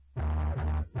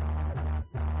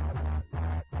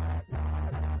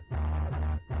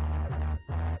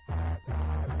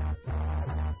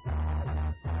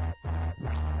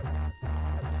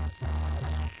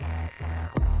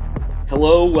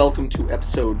Hello, welcome to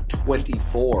episode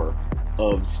 24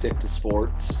 of Stick to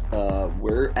Sports.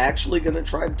 We're actually going to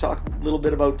try to talk a little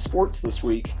bit about sports this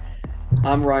week.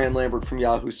 I'm Ryan Lambert from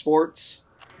Yahoo Sports.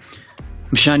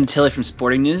 I'm Sean Tilly from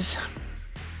Sporting News.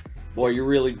 Boy, you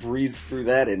really breezed through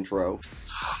that intro.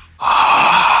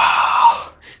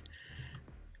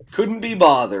 Couldn't be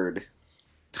bothered.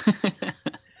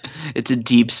 It's a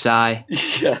deep sigh.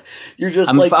 Yeah, you're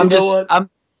just what?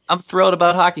 I'm thrilled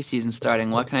about hockey season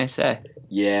starting. What can I say?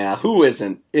 Yeah, who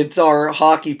isn't? It's our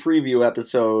hockey preview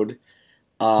episode.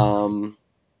 I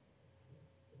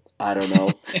don't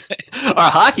know. Our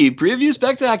hockey preview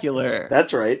spectacular.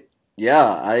 That's right. Yeah,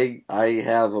 I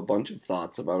have a bunch of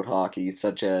thoughts about hockey,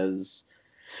 such as...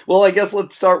 Well, I guess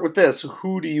let's start with this.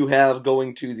 Who do you have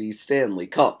going to the Stanley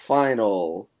Cup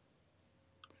final?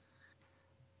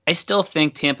 I still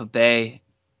think Tampa Bay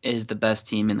is the best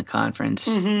team in the conference.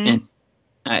 Mm-hmm. And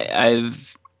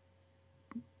I've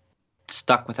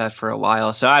stuck with that for a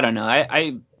while. So I don't know.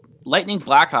 Lightning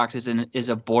Blackhawks is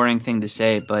a boring thing to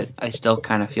say, but I still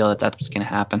kind of feel that that's what's going to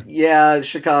happen. Yeah,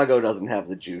 Chicago doesn't have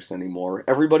the juice anymore.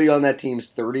 Everybody on that team's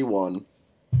 31.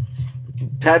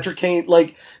 Patrick Kane,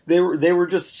 they were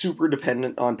just super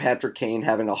dependent on Patrick Kane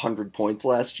having 100 points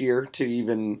last year to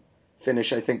even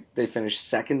finish. I think they finished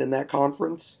second in that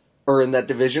conference, or in that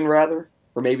division rather,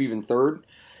 or maybe even third.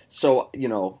 So,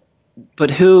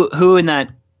 But who in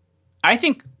that? I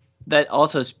think that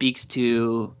also speaks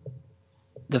to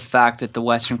the fact that the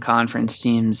Western Conference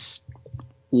seems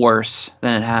worse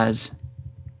than it has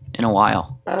in a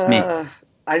while. To me.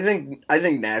 I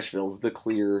think Nashville's the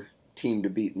clear team to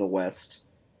beat in the West,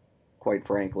 quite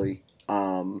frankly.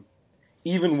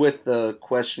 Even with the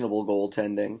questionable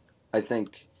goaltending, I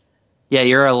think. Yeah,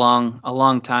 you're a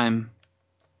long time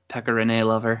Pekka Rinne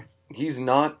lover. He's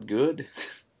not good.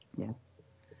 Yeah.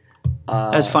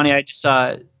 That was funny. I just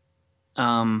saw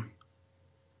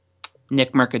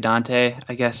Nick Mercadante,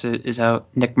 I guess, is out.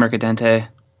 Nick Mercadante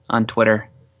on Twitter.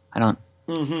 I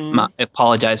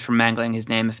apologize for mangling his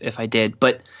name if I did,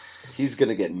 but he's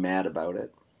gonna get mad about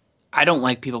it. I don't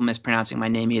like people mispronouncing my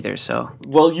name either. So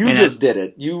you just did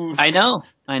it. I know.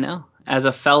 As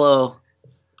a fellow,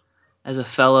 my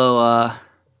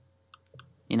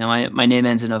name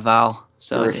ends in a vowel.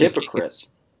 So you're a hypocrite.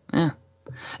 Yeah.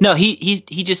 No, he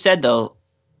just said though,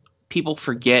 people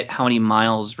forget how many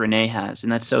miles Renee has,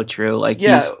 and that's so true.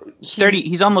 He's 30.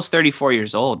 He's almost 34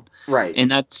 years old, right?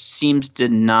 And that seems to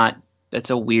not.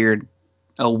 That's a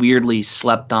weirdly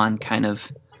slept on kind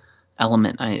of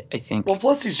element. I think. Well,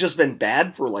 plus he's just been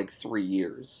bad for 3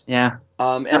 years. Yeah.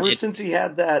 Ever since he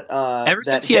had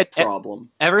that hip problem.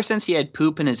 Ever since he had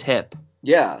poop in his hip.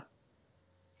 Yeah.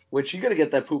 Which you got to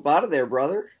get that poop out of there,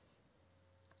 brother.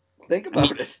 Think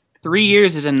about it. 3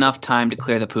 years is enough time to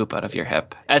clear the poop out of your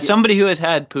hip. As somebody who has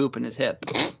had poop in his hip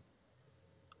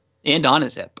and on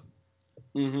his hip.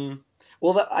 Mm-hmm.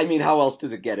 Well, how else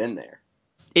does it get in there?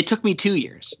 It took me 2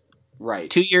 years. Right.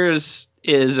 2 years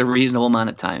is a reasonable amount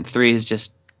of time. 3 is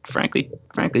just, frankly,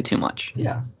 too much.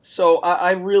 Yeah. So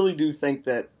I really do think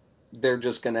that they're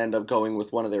just going to end up going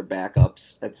with one of their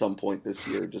backups at some point this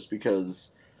year, just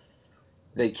because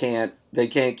they can't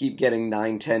keep getting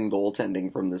 9-10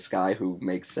 goaltending from this guy who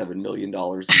makes $7 million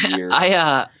a year.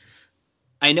 I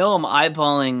know I'm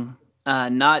eyeballing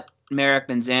not Marek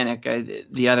Manzanek,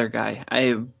 the other guy.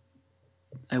 I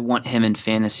want him in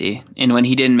fantasy, and when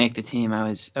he didn't make the team, I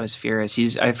was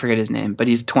furious. I forget his name, but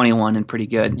he's 21 and pretty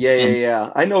good.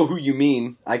 Yeah. I know who you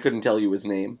mean. I couldn't tell you his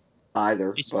name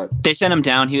either. But they sent him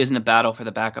down. He was in a battle for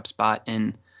the backup spot,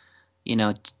 and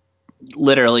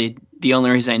literally the only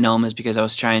reason I know him is because I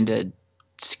was trying to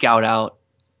scout out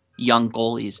young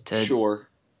goalies to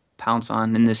pounce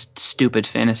on in this stupid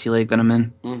fantasy league that I'm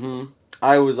in. Mm-hmm.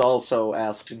 I was also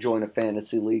asked to join a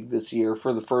fantasy league this year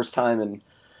for the first time in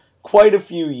quite a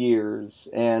few years,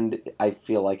 and I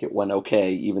feel like it went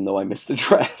okay, even though I missed the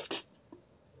draft.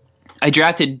 I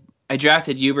drafted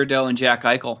Huberdeau and Jack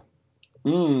Eichel.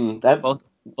 That both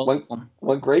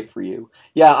went great for you.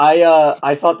 Yeah,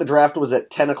 I thought the draft was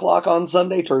at 10 o'clock on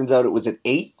Sunday. Turns out it was at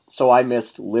 8, so I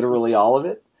missed literally all of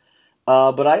it.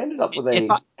 But I ended up with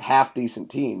a half-decent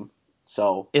team.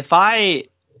 So if I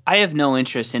have no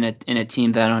interest in a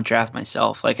team that I don't draft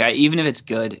myself. Even if it's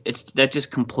good, that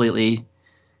just completely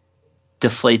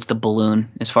deflates the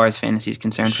balloon as far as fantasy is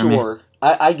concerned for me. Sure,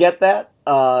 I get that.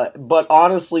 But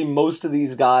honestly, most of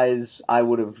these guys I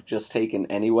would have just taken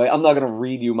anyway. I'm not going to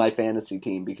read you my fantasy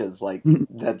team because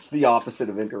that's the opposite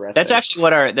of interesting. That's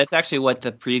actually what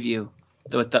the preview,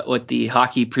 what the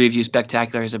hockey preview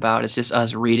spectacular is about. It's just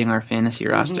us reading our fantasy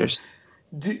rosters.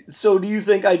 So do you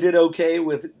think I did okay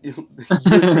with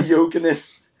Jussi Jokinen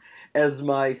as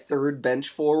my third bench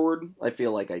forward? I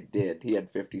feel like I did. He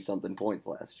had 50-something points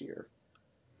last year.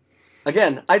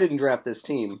 Again, I didn't draft this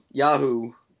team.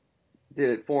 Yahoo did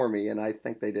it for me, and I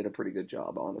think they did a pretty good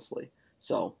job, honestly.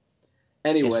 So,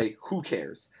 anyway, who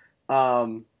cares?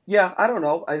 Yeah, I don't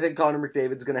know. I think Connor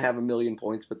McDavid's going to have 1,000,000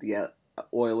 points, but the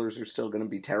Oilers are still going to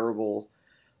be terrible.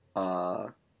 Yeah,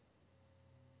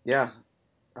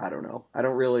 I don't know. I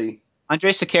don't really...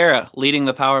 Andre Sekera leading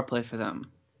the power play for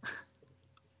them.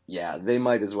 Yeah, they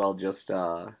might as well just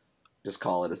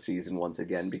call it a season once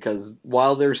again, because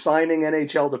while they're signing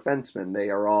NHL defensemen, they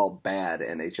are all bad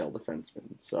NHL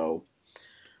defensemen. So,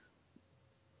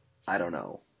 I don't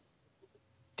know.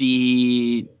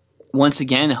 The, once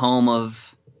again, home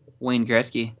of Wayne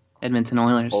Gretzky, Edmonton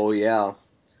Oilers. Oh, yeah.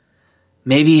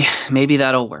 Maybe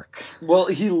that'll work. Well,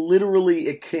 he literally,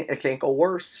 it can't go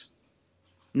worse.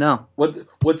 No.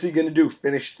 What's he going to do,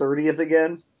 finish 30th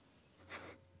again?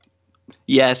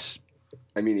 Yes.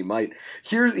 I mean, he might.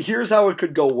 Here's how it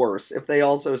could go worse if they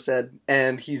also said,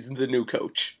 and he's the new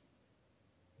coach.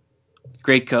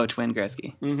 Great coach, Wayne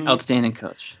Gretzky. Mm-hmm. Outstanding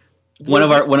coach. One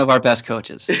of our best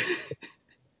coaches.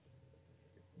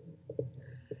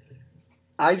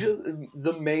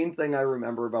 The main thing I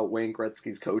remember about Wayne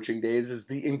Gretzky's coaching days is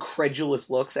the incredulous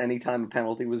looks anytime a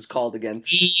penalty was called against.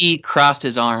 He crossed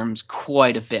his arms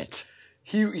quite a bit.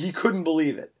 He couldn't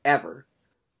believe it ever.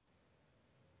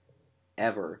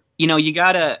 Ever. You know, you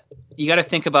gotta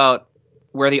think about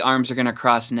where the arms are gonna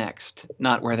cross next,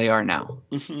 not where they are now.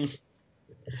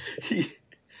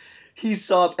 He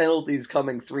saw penalties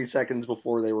coming 3 seconds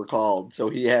before they were called, so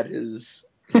he had his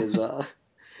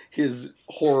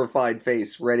horrified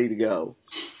face ready to go.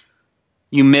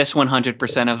 You miss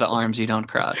 100% of the arms you don't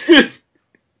cross.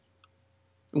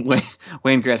 Wayne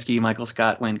Gretzky, Michael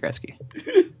Scott, Wayne Gretzky.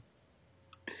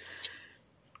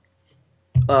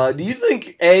 Do you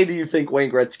think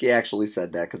Wayne Gretzky actually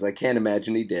said that? Because I can't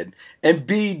imagine he did. And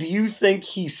B, do you think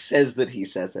he says that he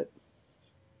says it?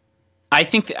 I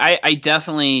think I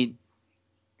definitely.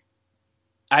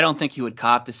 I don't think he would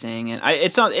cop to saying it.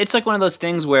 It's like one of those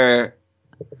things where,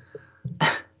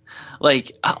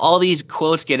 like, all these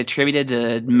quotes get attributed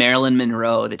to Marilyn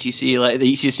Monroe that you see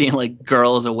in like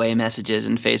girls' away messages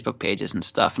and Facebook pages and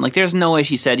stuff. And like, there's no way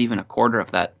she said even a quarter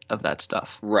of that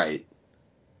stuff. Right.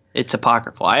 It's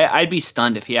apocryphal. I'd be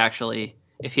stunned if he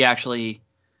actually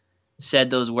said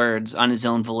those words on his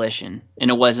own volition, and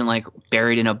it wasn't like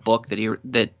buried in a book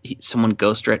that someone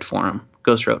ghost wrote for him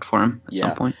at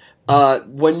some point.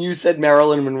 When you said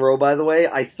Marilyn Monroe, by the way,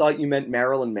 I thought you meant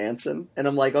Marilyn Manson, and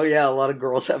I'm like, oh yeah, a lot of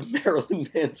girls have Marilyn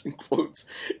Manson quotes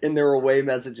in their away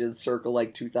messages circa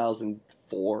like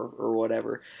 2004 or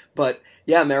whatever. But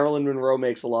yeah, Marilyn Monroe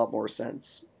makes a lot more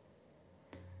sense.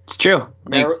 It's true.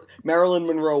 Marilyn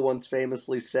Monroe once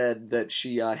famously said that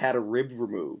she had a rib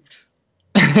removed.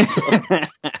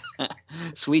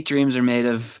 Sweet dreams are made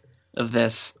of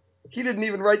this. He didn't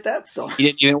even write that song. He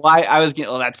didn't even. Why? I was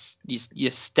getting. Well, that's you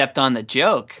stepped on the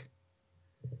joke.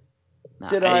 No,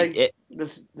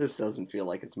 This doesn't feel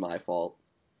like it's my fault.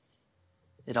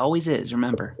 It always is.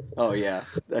 Remember. Oh yeah,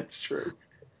 that's true.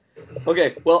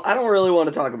 Okay, well, I don't really want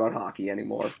to talk about hockey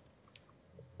anymore.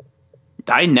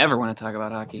 I never want to talk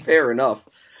about hockey. Fair enough.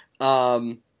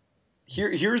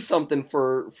 Here's something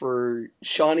for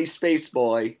Shawnee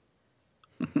Spaceboy.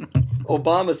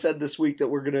 Obama said this week that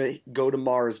we're going to go to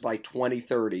Mars by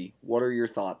 2030. What are your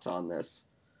thoughts on this?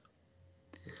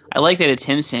 I like that it's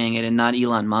him saying it and not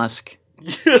Elon Musk.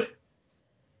 We're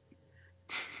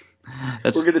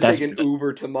going to take an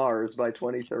Uber to Mars by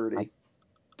 2030.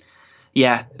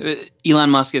 Yeah, Elon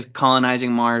Musk is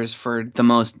colonizing Mars for the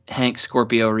most Hank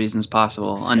Scorpio reasons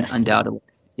possible, undoubtedly.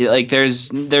 Like,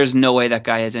 there's no way that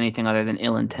guy has anything other than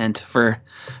ill intent for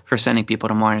sending people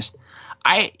to Mars.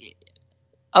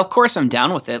 Of course, I'm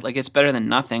down with it. Like, it's better than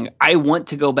nothing. I want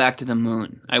to go back to the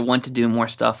moon. I want to do more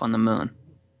stuff on the moon.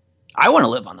 I want to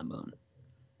live on the moon.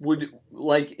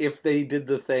 If they did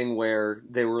the thing where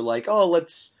they were like, oh,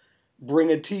 let's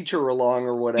bring a teacher along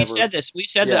or whatever. We've said this.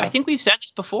 That. I think we've said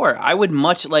this before. I would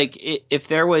much like if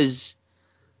there was.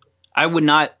 I would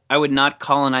not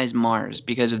colonize Mars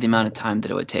because of the amount of time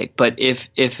that it would take. But if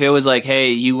it was like,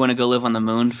 hey, you want to go live on the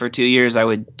moon for 2 years, I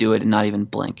would do it and not even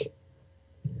blink.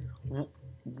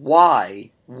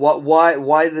 Why?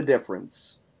 Why the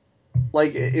difference?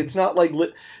 Like, it's not like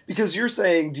because you're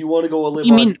saying, do you want to go live? What do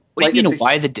you mean?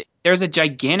 Why there's a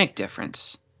gigantic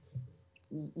difference.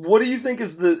 What do you think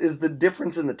is the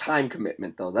difference in the time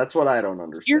commitment, though? That's what I don't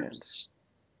understand. Years.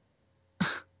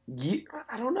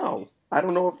 I don't know. I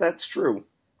don't know if that's true.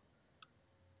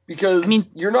 Because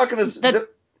you're not going to.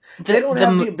 They don't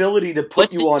have the ability to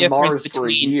put you on Mars for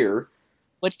a year.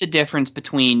 what's the difference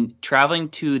between traveling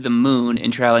to the moon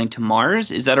and traveling to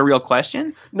Mars? Is that a real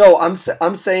question? No, I'm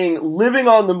saying living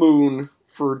on the moon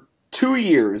for 2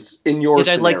 years in your Because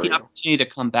I'd like the scenario. opportunity to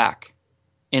come back,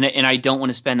 and I don't want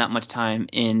to spend that much time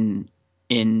in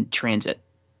transit.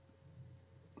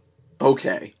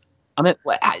 Okay. I mean,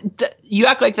 you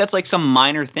act like that's like some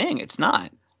minor thing. It's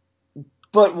not.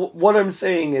 But what I'm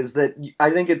saying is that I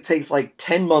think it takes like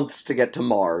 10 months to get to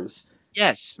Mars.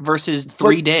 Yes, versus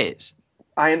 3 days.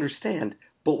 I understand.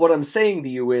 But what I'm saying to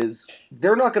you is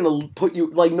they're not going to put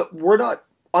you, like, no, we're not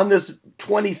on this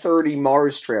 2030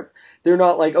 Mars trip. They're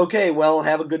not like, okay, well,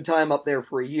 have a good time up there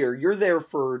for a year. You're there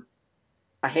for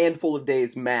a handful of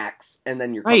days max, and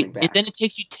then you're Right, coming and back. then it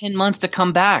takes you 10 months to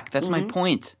come back. That's my Mhm.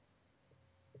 point.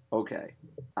 Okay,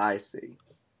 I see.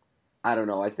 I don't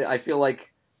know. I feel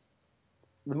like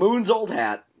the moon's old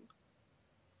hat.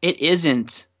 It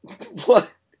isn't. What?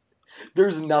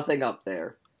 There's nothing up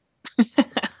there.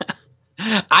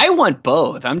 I want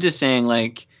both. I'm just saying,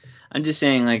 let's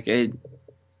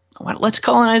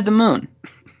colonize the moon.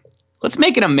 Let's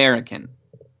make it American.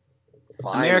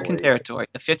 Finally. American territory,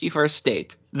 the 51st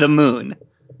state, the moon.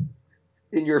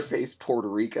 In your face, Puerto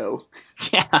Rico.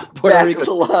 Yeah, Puerto Back Rico. of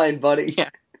the line, buddy. Yeah.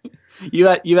 You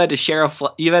had to share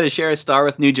a star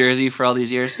with New Jersey for all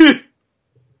these years.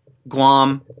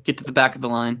 Guam, get to the back of the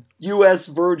line. U.S.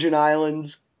 Virgin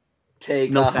Islands, take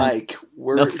No a thanks. hike.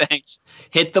 No thanks.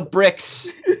 Hit the bricks.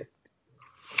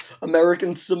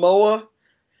 American Samoa,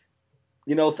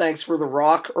 thanks for the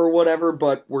rock or whatever,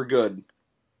 but we're good.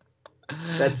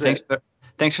 That's Thanks it.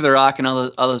 Thanks for the rock and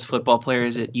all those football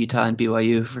players at Utah and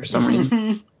BYU for some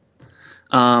reason.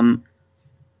 No,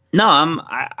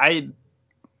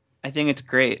 I think it's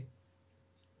great.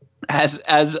 As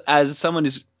someone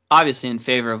who's obviously in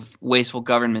favor of wasteful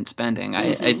government spending,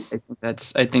 I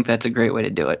think that's a great way to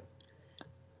do it.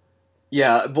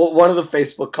 Yeah, but one of the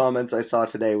Facebook comments I saw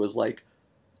today was like,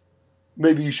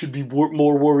 maybe you should be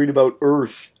more worried about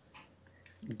Earth.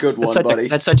 Good one, buddy.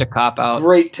 That's such a cop-out.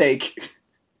 Great take.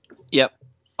 Yep.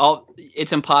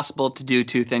 It's impossible to do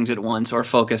two things at once or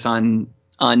focus on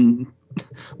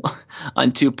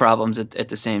two problems at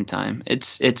the same time.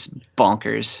 It's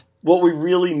bonkers. What we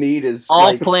really need is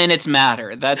all planets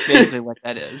matter. That's basically what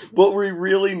that is. What we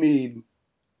really need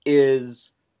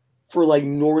is for like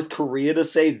North Korea to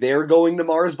say they're going to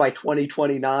Mars by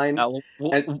 2029.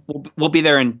 We'll be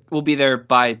there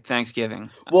by Thanksgiving.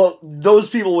 Well, those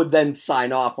people would then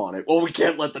sign off on it. Well, we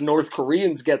can't let the North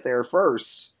Koreans get there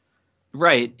first.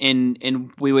 Right,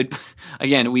 and we would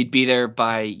we'd be there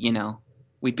by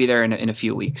we'd be there in a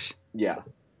few weeks. Yeah.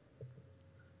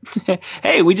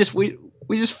 Hey, we just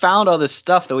found all this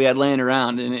stuff that we had laying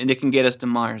around, and it can get us to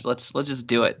Mars. Let's just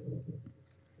do it.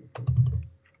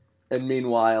 And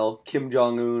meanwhile, Kim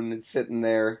Jong-un is sitting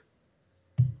there,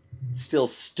 still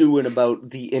stewing about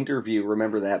The Interview.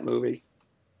 Remember that movie?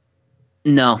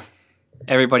 No,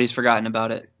 everybody's forgotten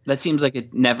about it. That seems like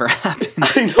it never happened.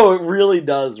 I know, it really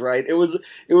does, right? It was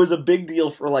a big deal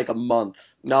for like a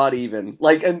month, not even.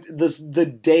 Like, and the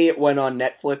day it went on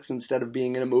Netflix instead of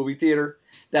being in a movie theater,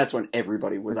 that's when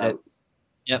everybody was out.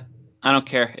 Yep. I don't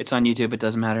care. It's on YouTube. It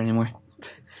doesn't matter anymore.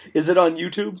 Is it on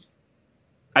YouTube?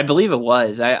 I believe it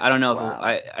was. I don't know. Wow.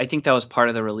 I think that was part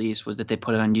of the release was that they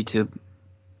put it on YouTube.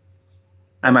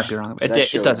 I might be wrong.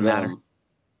 It doesn't matter.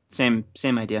 Same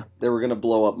idea. They were going to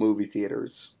blow up movie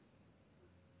theaters.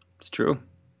 It's true.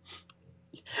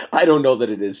 I don't know that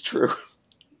it is true.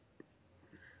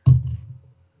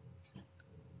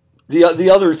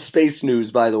 The other space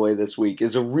news, by the way, this week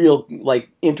is a real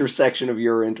intersection of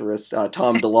your interest.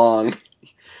 Tom DeLonge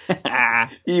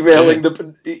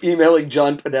emailing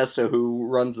John Podesta, who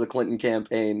runs the Clinton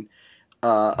campaign,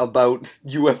 about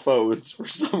UFOs for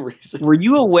some reason. Were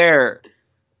you aware?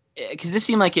 Because this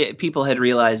seemed like people had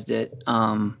realized it.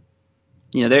 Tom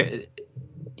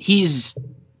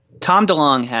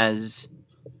DeLonge has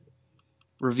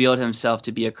revealed himself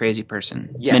to be a crazy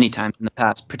person many times in the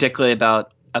past, particularly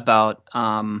about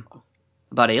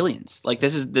aliens. Like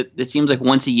it seems like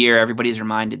once a year everybody's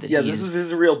reminded that this is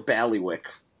his real ballywick.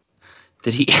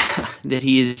 That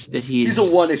he's a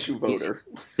one-issue voter.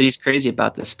 That he's crazy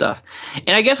about this stuff.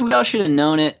 And I guess we all should have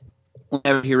known it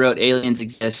whenever he wrote Aliens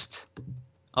Exist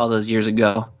all those years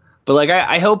ago. But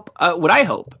I hope what I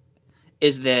hope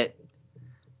is that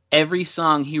every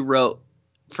song he wrote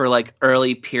for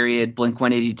early period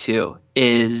Blink-182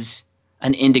 is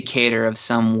an indicator of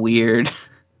some weird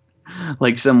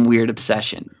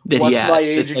obsession that What's he has. My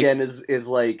Age Again is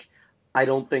like, I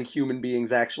don't think human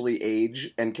beings actually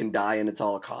age and can die, and it's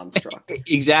all a construct.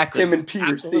 Exactly. Him and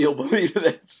Peter Thiel believe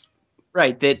this.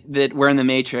 Right, that we're in the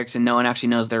Matrix and no one actually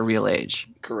knows their real age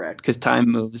Correct. because time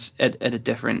moves at a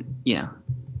different, at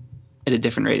a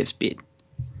different rate of speed.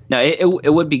 No,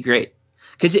 it would be great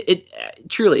because it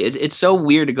truly it's so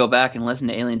weird to go back and listen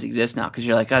to Aliens Exist now because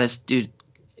you're like, oh, this dude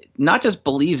not just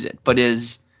believes it but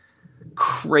is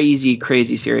crazy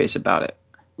serious about it.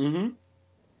 Mm-hmm.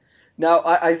 Now,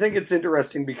 I think it's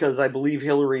interesting because I believe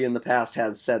Hillary in the past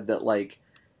has said that, like,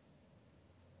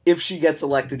 if she gets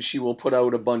elected, she will put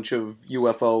out a bunch of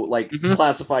UFO, like,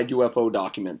 classified UFO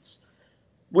documents.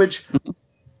 Which,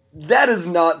 that is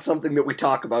not something that we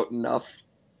talk about enough.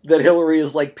 That Hillary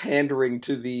is, like, pandering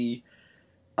to the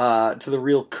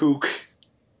real kook.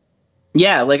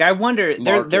 Yeah, like, I wonder,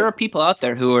 there are people out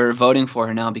there who are voting for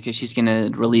her now because she's going to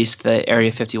release the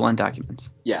Area 51 documents.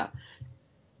 Yeah.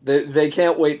 They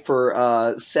can't wait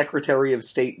for Secretary of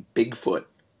State Bigfoot.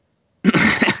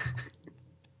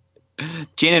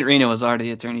 Janet Reno was already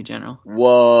Attorney General.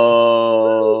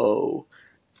 Whoa.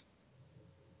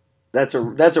 That's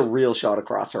a real shot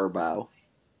across her bow.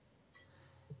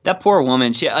 That poor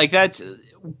woman.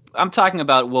 I'm talking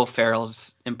about Will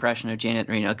Ferrell's impression of Janet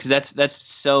Reno because that's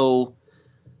so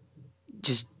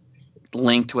just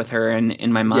linked with her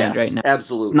in my mind right now.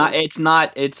 Absolutely.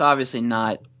 It's obviously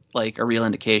not like a real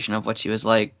indication of what she was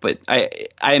like, but I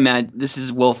imagine this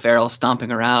is Will Ferrell stomping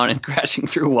around and crashing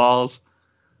through walls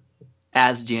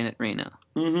as Janet Reno.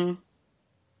 Mm-hmm.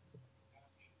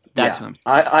 That's who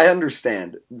I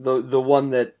understand. The one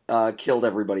that killed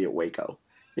everybody at Waco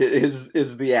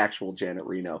is the actual Janet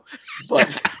Reno,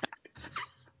 but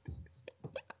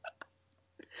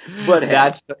but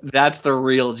hey, that's the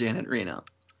real Janet Reno.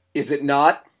 Is it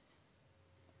not?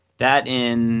 That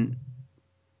in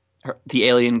the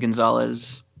Alien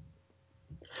Gonzalez.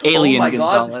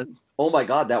 Gonzalez. Oh my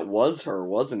God, that was her,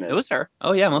 wasn't it? It was her.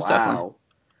 Oh yeah, most definitely.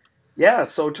 Yeah,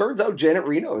 so it turns out Janet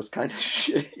Reno is kind of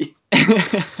shitty.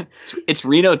 It's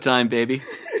Reno time, baby.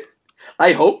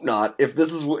 I hope not. If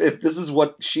this is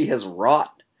what she has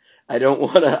wrought, I don't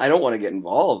want to get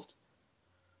involved.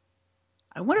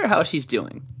 I wonder how she's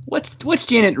doing. What's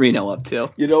Janet Reno up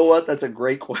to? You know what? That's a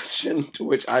great question to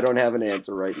which I don't have an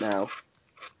answer right now.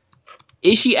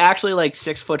 Is she actually like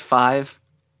 6'5"?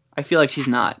 I feel like she's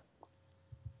not.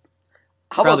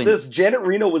 How about this? Janet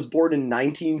Reno was born in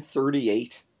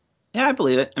 1938. Yeah, I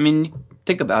believe it. I mean,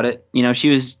 think about it. She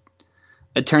was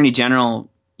Attorney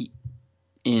General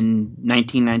in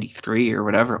 1993 or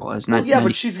whatever it was. Well, yeah,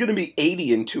 but she's going to be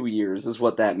 80 in 2 years is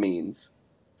what that means.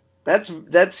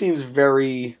 That seems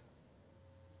very...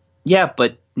 Yeah,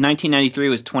 but 1993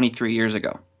 was 23 years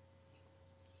ago.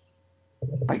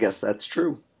 I guess that's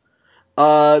true.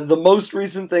 The most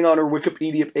recent thing on her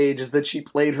Wikipedia page is that she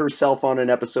played herself on an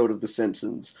episode of The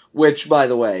Simpsons, which, by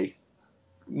the way,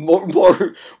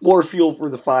 more fuel for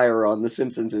the fire on The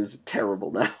Simpsons is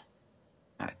terrible now.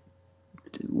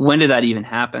 When did that even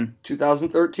happen?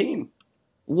 2013.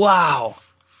 Wow.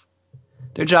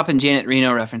 They're dropping Janet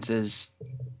Reno references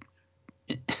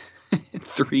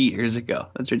 3 years ago.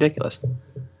 That's ridiculous.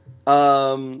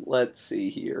 Let's see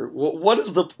here. What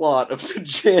is the plot of the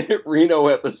Janet Reno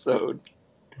episode?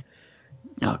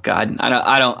 Oh God,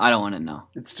 I don't want to know.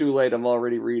 It's too late. I'm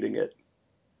already reading it.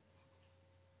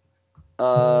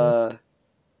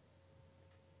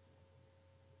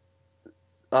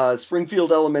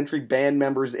 Springfield Elementary band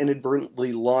members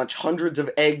inadvertently launch hundreds of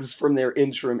eggs from their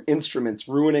instruments,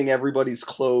 ruining everybody's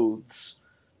clothes.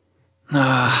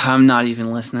 I'm not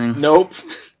even listening. Nope.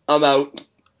 I'm out.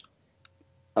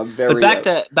 I'm very But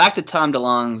back to Tom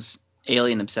DeLonge's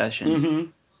alien obsession. Mm-hmm.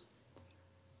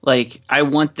 Like, I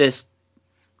want this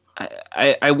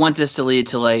to lead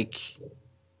to, like,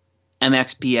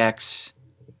 MXPX,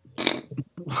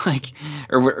 like,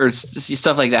 or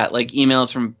stuff like that, like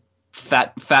emails from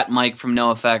Fat Mike from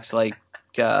NoFX, like,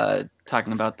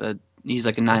 talking about he's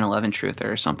like a 9/11 truther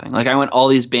or something. Like, I want all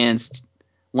these bands,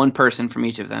 one person from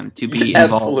each of them, to be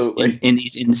involved in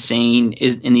these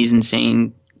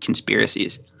insane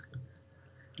conspiracies.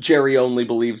 Jerry only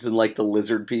believes in, like, the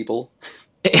lizard people.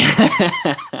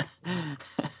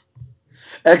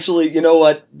 Actually, you know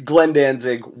what? Glenn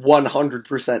Danzig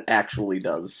 100% actually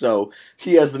does. So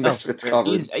he has the Misfits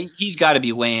covered. He's got to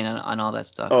be weighing on all that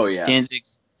stuff. Oh, yeah.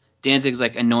 Danzig's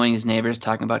like annoying his neighbors,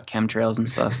 talking about chemtrails and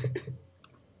stuff.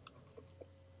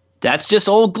 That's just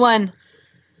old Glenn.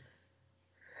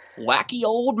 Wacky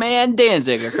old man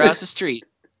Danzig across the street.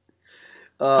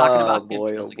 Talking about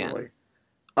chemtrails again.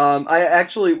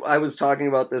 I was talking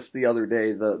about this the other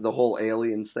day, the whole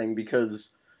aliens thing,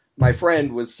 because my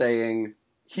friend was saying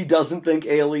he doesn't think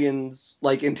aliens,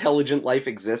 like intelligent life,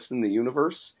 exists in the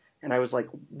universe. And I was like,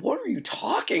 what are you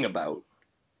talking about?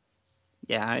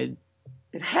 Yeah,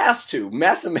 It has to.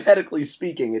 Mathematically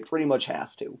speaking, it pretty much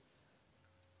has to.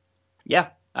 Yeah,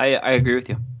 I agree with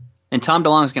you. And Tom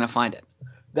DeLonge's going to find it.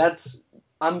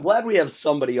 I'm glad we have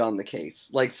somebody on the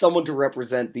case. Like, someone to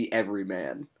represent the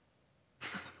everyman.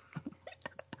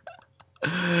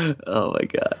 Oh my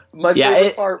god. My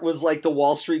favorite part was like the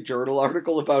Wall Street Journal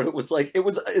article about it was like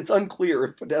it's unclear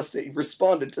if Podesta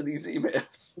responded to these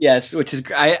emails. Yes, which is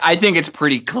I think it's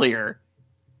pretty clear.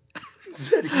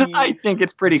 I think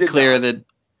it's pretty clear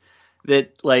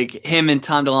that like him and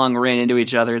Tom DeLonge ran into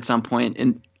each other at some point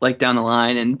and like down the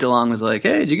line, and DeLonge was like,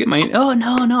 "Hey, did you get my? Oh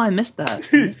no, I missed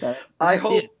that. I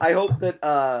hope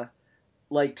that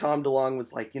like Tom DeLonge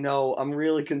was like, I'm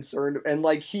really concerned, and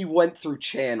like he went through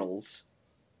channels.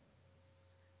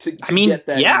 To get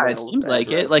that it seems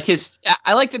like it. Like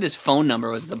I like that his phone number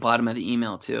was at the bottom of the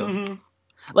email too. Mm-hmm.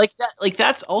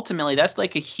 That's ultimately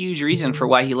like a huge reason for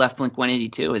why he left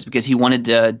Blink-182 is because he wanted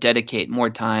to dedicate more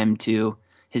time to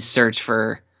his search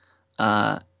for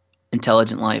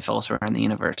intelligent life elsewhere in the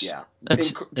universe. Yeah,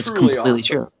 that's completely awesome.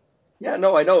 True. Yeah,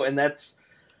 no, I know, and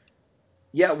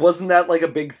wasn't that like a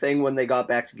big thing when they got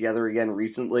back together again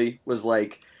recently? Was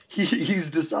like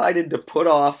he's decided to put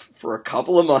off for a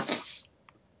couple of months.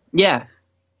 Yeah,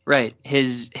 right.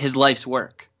 His life's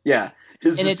work. Yeah,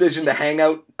 his decision to hang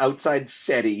out outside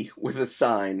SETI with a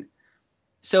sign.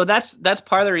 So that's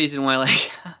part of the reason why,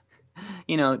 like,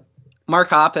 Mark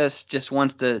Hoppus just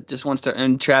wants to,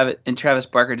 and Travis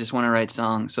Barker just want to write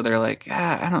songs. So they're like,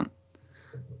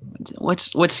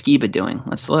 what's Skiba doing?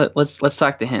 Let's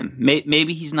talk to him.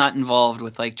 Maybe he's not involved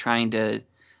with like trying to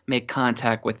make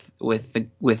contact with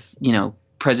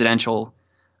presidential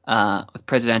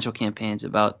campaigns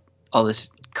about all this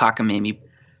cockamamie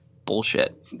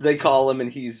bullshit. They call him and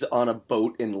he's on a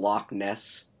boat in Loch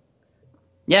Ness.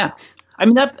 Yeah. I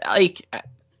mean, that like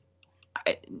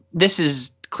this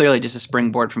is clearly just a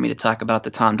springboard for me to talk about the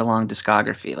Tom DeLonge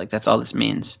discography. Like that's all this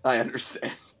means. I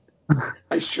understand.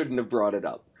 I shouldn't have brought it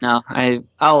up. No,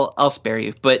 I'll spare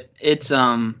you. But it's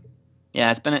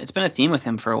it's been a theme with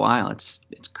him for a while. It's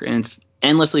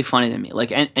endlessly funny to me.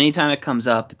 Like anytime it comes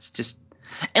up, it's just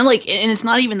and it's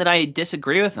not even that I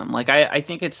disagree with him. Like I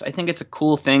think it's a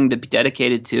cool thing to be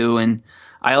dedicated to, and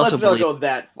I also let's not go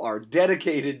that far.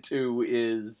 Dedicated to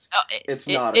is it's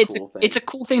not a cool thing. It's a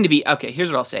cool thing to be. Okay,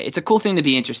 here's what I'll say. It's a cool thing to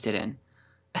be interested in.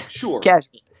 Sure,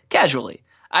 casually.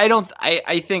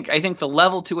 I think the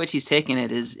level to which he's taking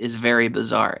it is very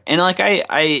bizarre, and like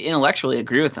I intellectually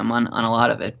agree with him on a lot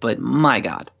of it, but my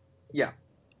God. Yeah.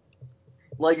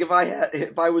 Like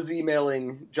if I was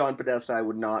emailing John Podesta, I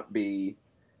would not be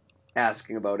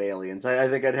asking about aliens. I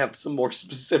think I'd have some more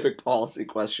specific policy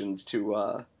questions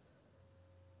to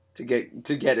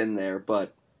get in there,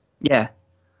 but yeah,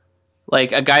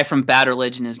 like a guy from Bad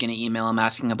Religion is going to email him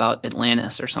asking about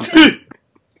Atlantis or something.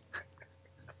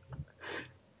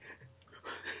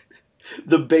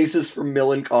 The bassist for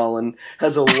Millencolin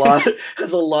has a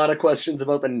lot of questions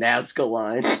about the Nazca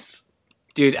lines.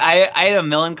 Dude, I had a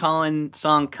Millencolin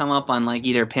song come up on like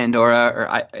either Pandora or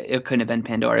it couldn't have been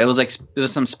Pandora. It was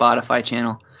some Spotify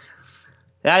channel.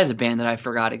 That is a band that I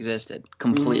forgot existed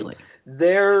completely.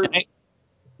 Mm-hmm.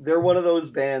 They're one of those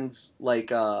bands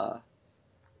like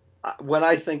when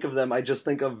I think of them, I just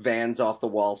think of Vans Off the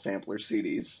Wall sampler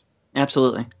CDs.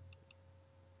 Absolutely.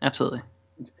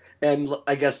 And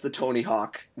I guess the Tony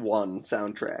Hawk 1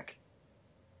 soundtrack.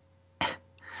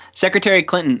 Secretary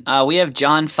Clinton, we have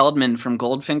John Feldman from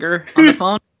Goldfinger on the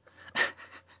phone.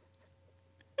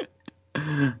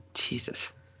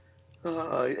 Jesus.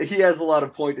 He has a lot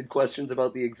of pointed questions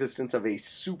about the existence of a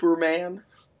Superman.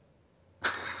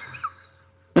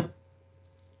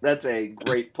 That's a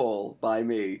great poll by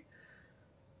me.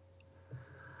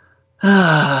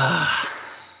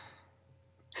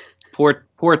 Poor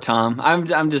Tom.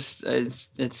 I'm just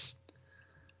is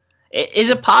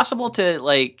it possible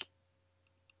to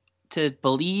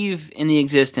believe in the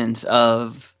existence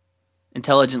of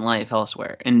intelligent life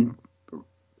elsewhere and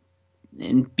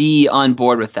be on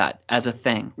board with that as a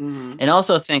thing, mm-hmm. and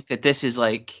also think that this is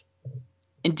like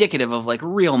indicative of like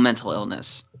real mental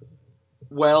illness?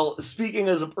 Well, speaking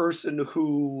as a person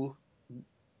who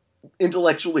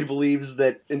intellectually believes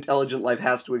that intelligent life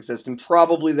has to exist, and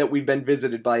probably that we've been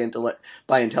visited by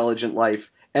intelligent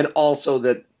life, and also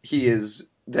that he has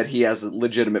a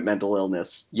legitimate mental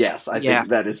illness. Yes, I think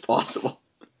that is possible.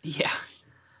 Yeah.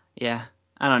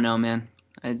 I don't know, man.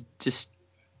 I just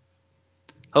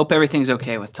hope everything's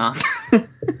okay with Tom.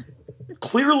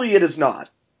 Clearly, it is not,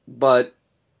 but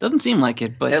doesn't seem like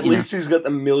it. But at least he's got the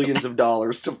millions of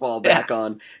dollars to fall back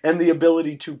on, and the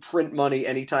ability to print money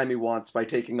anytime he wants by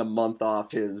taking a month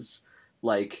off his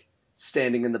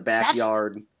standing in the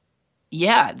backyard.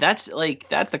 Yeah, that's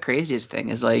the craziest thing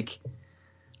is like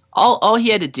all he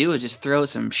had to do was just throw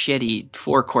some shitty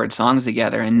 4-chord songs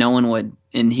together and no one would,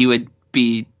 and he would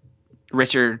be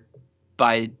richer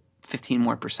by 15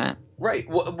 more percent. Right.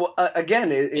 Well, again,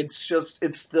 it's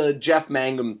the Jeff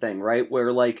Mangum thing, right?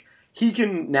 Where like he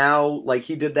can now, like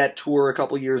he did that tour a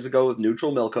couple years ago with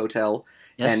Neutral Milk Hotel,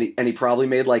 Yes. and he probably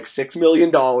made like $6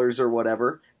 million or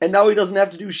whatever, and now he doesn't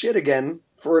have to do shit again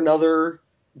for another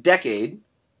decade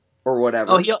or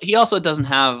whatever. Oh, he also doesn't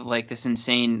have like this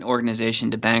insane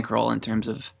organization to bankroll in terms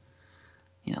of,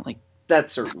 like.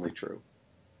 That's certainly true.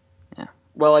 Yeah.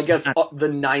 Well, I guess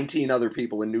the 19 other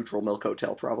people in Neutral Milk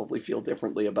Hotel probably feel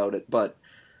differently about it, but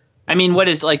I mean, what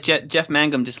is like Jeff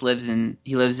Mangum just lives in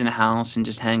a house and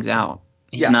just hangs out.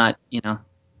 He's Yeah. not,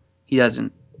 he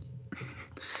doesn't.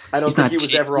 I don't He's think not he was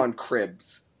cheap. ever on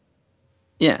Cribs.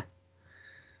 Yeah.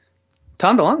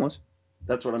 Tom DeLonge was.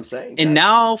 That's what I'm saying. And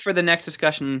now for the next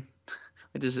discussion,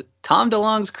 which is Tom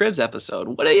DeLonge's Cribs episode.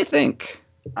 What do you think?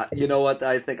 You know what?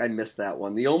 I think I missed that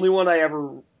one. The only one I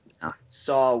ever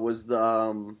saw was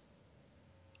the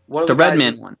one of The the guys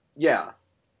Redman one. Yeah,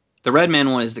 The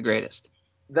Redman one is the greatest.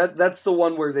 that's the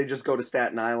one where they just go to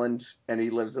Staten Island and he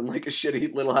lives in like a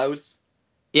shitty little house.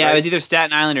 Yeah, right? It was either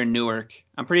Staten Island or Newark.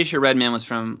 I'm pretty sure Redman was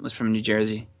from New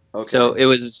Jersey. Okay. So it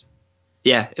was,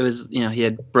 he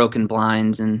had broken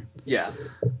blinds and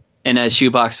a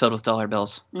shoebox filled with dollar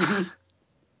bills.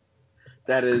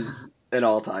 That is an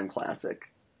all-time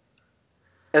classic.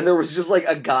 And there was just like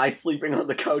a guy sleeping on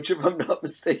the couch, if I'm not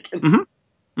mistaken.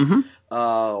 Mm-hmm. Mm-hmm.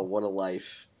 Oh, what a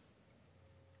life!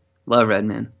 Love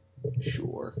Redman.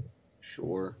 Sure.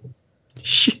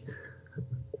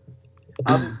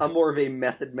 I'm more of a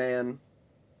Method Man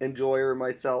enjoyer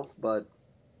myself, but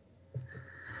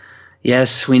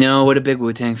yes, we know what a big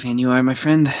Wu-Tang fan you are, my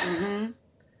friend. Mm-hmm.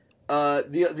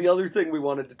 The other thing we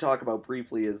wanted to talk about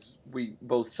briefly is we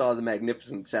both saw The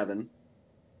Magnificent Seven.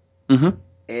 Mm-hmm.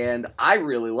 And I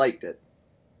really liked it.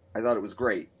 I thought it was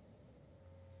great.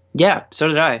 Yeah, so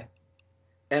did I.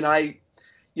 And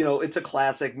it's a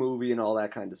classic movie and all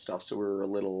that kind of stuff, so we're a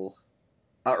little...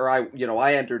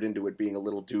 I entered into it being a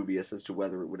little dubious as to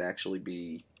whether it would actually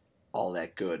be all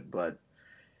that good, but...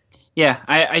 Yeah,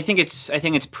 I think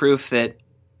it's proof that...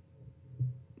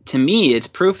 To me, it's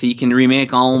proof that you can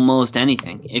remake almost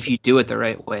anything if you do it the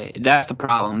right way. That's the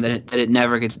problem, that it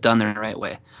never gets done the right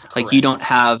way. Correct. Like, you don't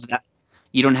have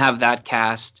that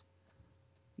cast.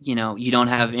 You don't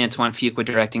have Antoine Fuqua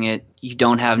directing it. You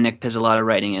don't have Nick Pizzolatto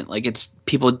writing it. Like, it's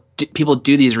people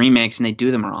do these remakes and they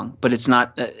do them wrong. But it's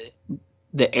not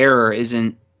the error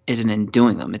isn't in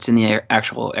doing them. It's in the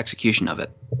actual execution of it.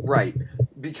 Right,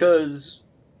 because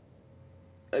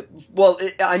for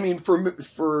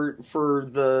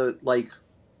the like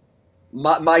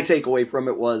my takeaway from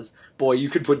it was, boy, you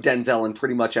could put Denzel in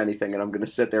pretty much anything, and I'm going to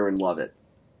sit there and love it.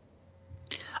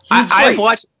 I've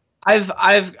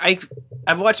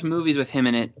watched movies with him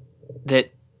in it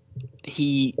that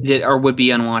would be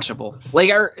unwatchable.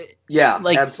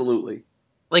 Absolutely.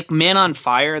 Like Man on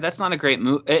Fire, that's not a great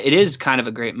movie. It is kind of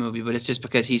a great movie, but it's just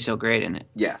because he's so great in it.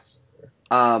 Yes.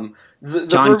 John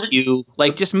Q,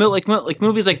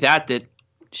 movies like that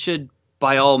should,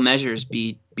 by all measures,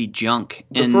 be junk.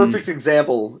 The perfect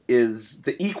example is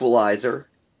The Equalizer,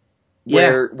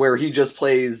 where he just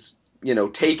plays,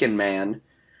 Taken Man.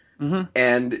 Mm-hmm.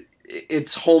 And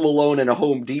it's Home Alone in a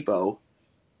Home Depot,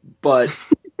 but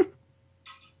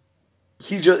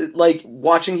he just, like,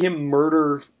 watching him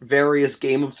murder various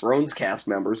Game of Thrones cast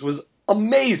members was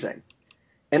amazing.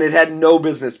 And it had no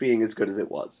business being as good as it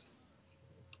was.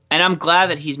 And I'm glad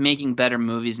that he's making better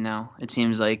movies now, it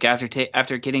seems like, after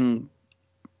getting...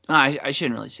 I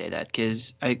shouldn't really say that,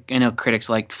 because I know critics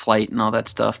liked Flight and all that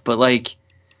stuff, but, like...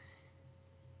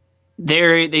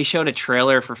 They showed a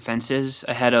trailer for Fences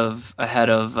ahead of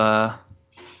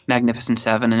Magnificent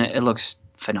Seven, and it looks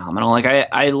phenomenal. Like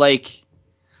I like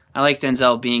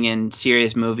Denzel being in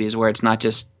serious movies where it's not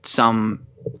just some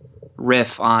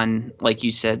riff on, like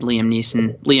you said, Liam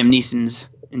Neeson's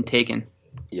in Taken.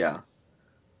 Yeah.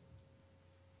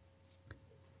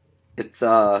 It's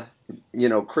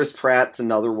Chris Pratt's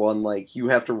another one. Like, you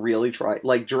have to really try.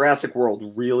 Like, Jurassic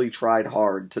World really tried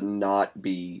hard to not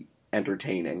be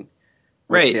entertaining.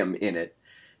 With him in it.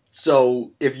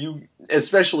 So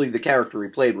especially the character he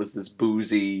played was this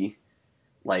boozy,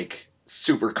 like,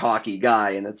 super cocky guy,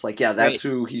 and it's like, yeah, that's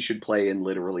who he should play in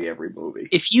literally every movie.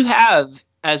 If you have,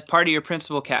 as part of your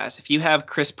principal cast, if you have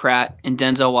Chris Pratt and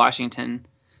Denzel Washington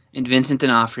and Vincent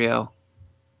D'Onofrio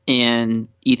and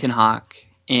Ethan Hawke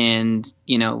and,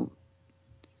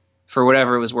 for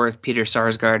whatever it was worth, Peter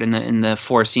Sarsgaard in the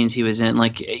 4 scenes he was in.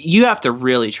 Like, you have to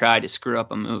really try to screw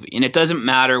up a movie, and it doesn't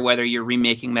matter whether you're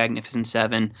remaking Magnificent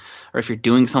Seven or if you're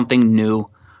doing something new,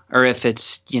 or if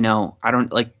it's, I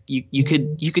don't like you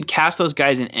could cast those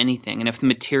guys in anything, and if the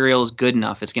material is good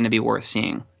enough, it's going to be worth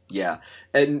seeing. Yeah,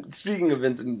 and speaking of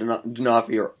Vincent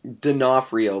D'Onofrio,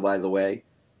 by the way,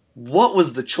 what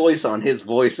was the choice on his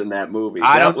voice in that movie?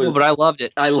 I don't know, but I loved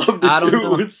it. I loved it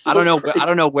too. It was so great. I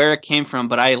don't know where it came from,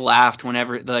 but I laughed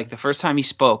whenever, like, the first time he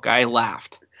spoke, I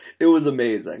laughed. It was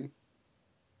amazing.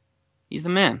 He's the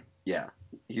man. Yeah,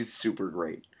 he's super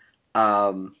great.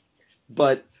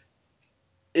 But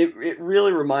it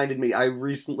really reminded me. I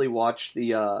recently watched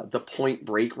the Point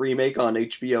Break remake on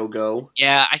HBO Go.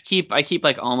 Yeah, I keep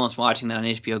like almost watching that on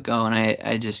HBO Go, and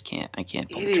I just can't. I can't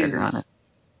pull the trigger on it.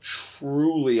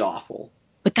 Truly awful.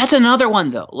 But that's another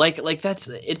one though. Like that's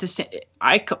it's the same.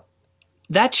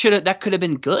 That could have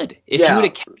been good if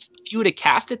you would have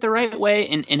cast it the right way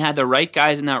and had the right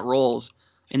guys in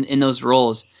those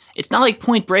roles. It's not like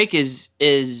Point Break is.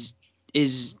 I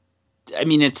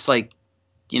mean, it's like,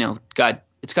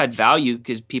 it's got value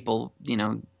because people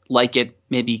like it,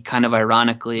 maybe kind of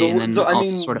ironically,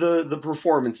 the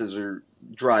performances are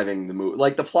driving the movie.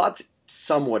 Like, the plot's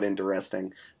somewhat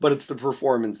interesting, but it's the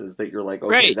performances that you're like,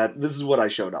 okay, this is what I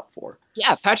showed up for.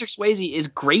 Yeah, Patrick Swayze is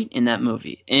great in that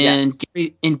movie, and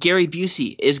Gary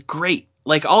Busey is great.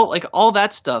 Like all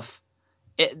that stuff.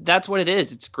 That's what it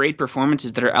is. It's great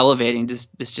performances that are elevating this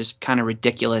just kind of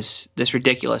ridiculous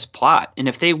plot. And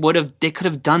if they could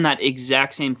have done that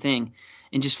exact same thing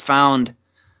and just found,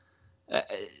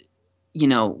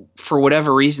 for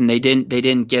whatever reason they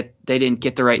didn't get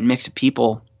the right mix of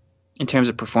people in terms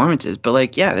of performances.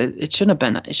 But it shouldn't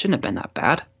have been that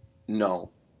bad. No,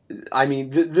 I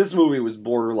mean this movie was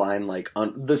borderline. Like,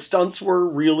 the stunts were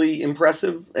really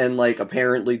impressive, and like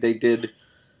apparently they did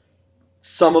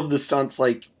some of the stunts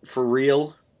like for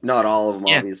real. Not all of them,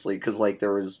 obviously, because like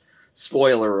there was,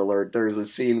 spoiler alert, there's a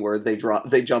scene where they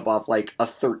jump off like a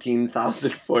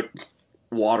 13,000-foot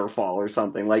waterfall or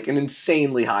something, like an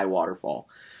insanely high waterfall,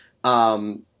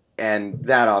 and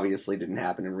that obviously didn't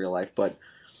happen in real life, but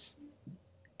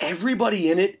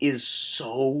everybody in it is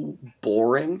so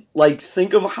boring. Like,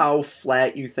 think of how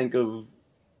flat you think of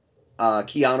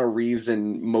Keanu Reeves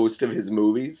in most of his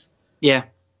movies. Yeah.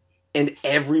 And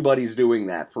everybody's doing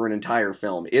that for an entire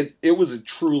film. It was a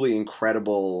truly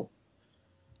incredible,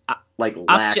 lack of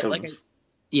charisma.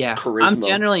 I'm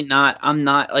generally not. I'm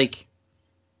not like.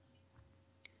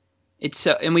 It's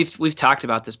so, and we've talked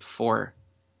about this before.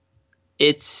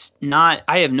 It's not.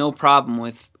 I have no problem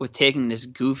with taking this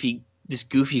goofy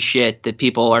shit that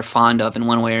people are fond of in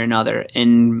one way or another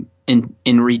and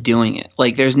redoing it.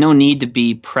 Like, there's no need to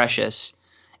be precious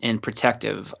and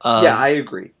protective of. Yeah, I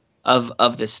agree.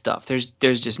 Of this stuff. There's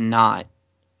just not.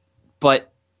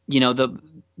 But,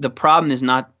 the problem is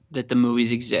not that the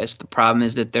movies exist. The problem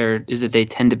is that they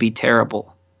tend to be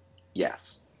terrible.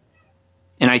 Yes.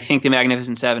 And I think The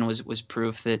Magnificent Seven was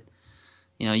proof that,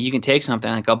 you can take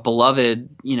something like a beloved,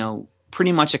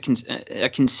 pretty much a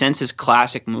consensus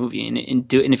classic movie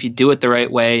and if you do it the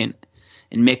right way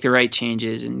and make the right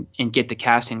changes and get the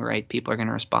casting right, people are going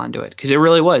to respond to it. Because it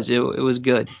really was. It was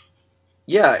good.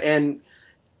 Yeah, and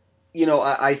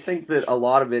I think that a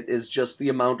lot of it is just the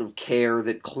amount of care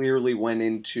that clearly went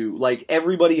into, like,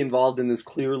 everybody involved in this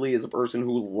clearly is a person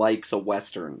who likes a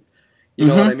Western. You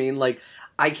know what I mean? Like,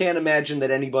 I can't imagine that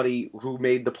anybody who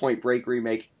made the Point Break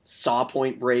remake saw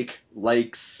Point Break,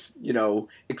 likes,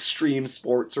 extreme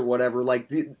sports or whatever.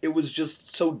 Like, it was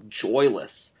just so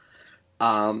joyless.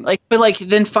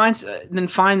 Then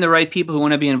find the right people who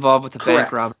want to be involved with the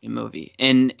bank robbery movie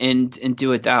and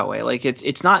do it that way. Like,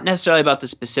 it's not necessarily about the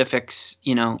specifics,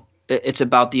 it's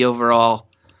about the overall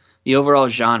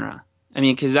genre. I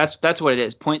mean, because that's what it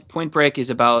is. Point Break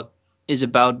is about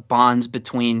bonds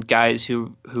between guys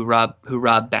who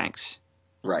rob banks.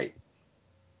 Right.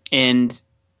 And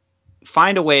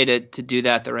find a way to do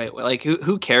that the right way. Like,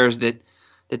 who cares that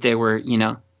they were,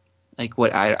 like,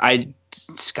 what I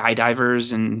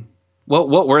skydivers, and what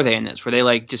were they in this? Were they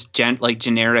like just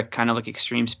generic kind of like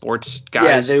extreme sports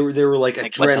guys? Yeah, they were like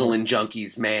adrenaline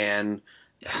junkies, man.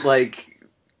 Like,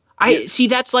 see,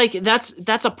 that's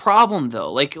a problem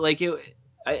though.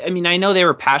 I mean, I know they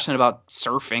were passionate about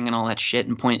surfing and all that shit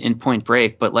in Point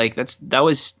Break, but like that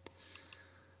was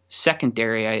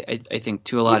secondary, I think,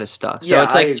 to a lot of stuff. So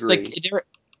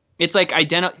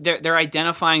they're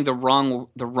identifying the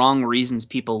wrong reasons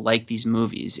people like these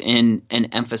movies and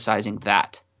emphasizing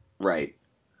that. Right.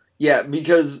 Yeah,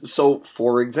 because, so,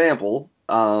 for example,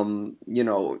 in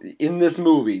this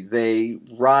movie, they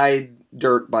ride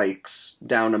dirt bikes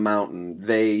down a mountain.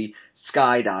 They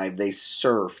skydive. They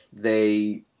surf.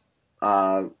 They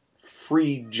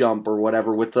free jump or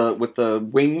whatever with the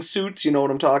wingsuits. You know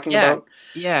what I'm talking about?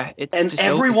 Yeah. It's And just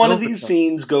every it's one of these overkill.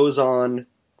 scenes goes on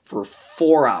for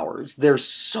 4 hours. They're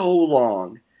so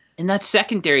long. And that's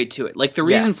secondary to it. Like the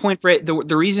reason Yes. Point Break,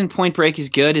 the reason Point Break is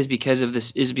good is because of the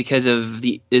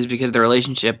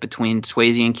relationship between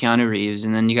Swayze and Keanu Reeves,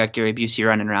 and then you got Gary Busey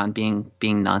running around being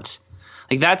nuts.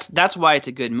 Like that's why it's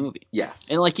a good movie. Yes.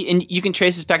 And you can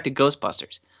trace this back to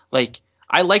Ghostbusters. Like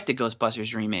I like the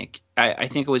Ghostbusters remake. I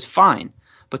think it was fine.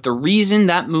 But the reason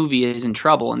that movie is in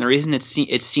trouble, and the reason it's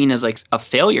seen as like a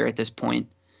failure at this point,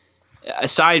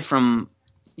 aside from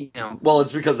Well,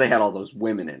 it's because they had all those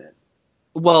women in it.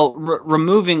 well,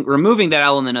 removing that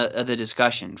element of the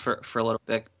discussion for a little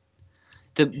bit,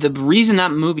 the reason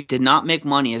that movie did not make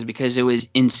money is because it was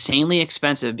insanely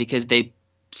expensive, because they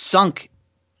sunk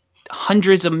like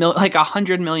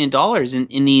 $100 million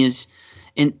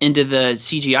into the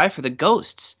CGI for the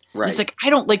ghosts. Right. And it's like, I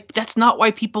don't like, that's not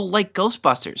why people like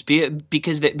Ghostbusters,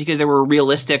 because they were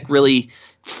realistic, really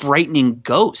frightening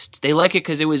ghosts. They like it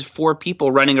because it was 4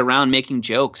 people running around making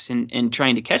jokes and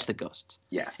trying to catch the ghosts.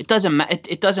 Yes. It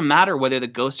doesn't matter whether the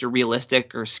ghosts are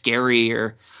realistic or scary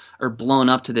or blown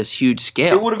up to this huge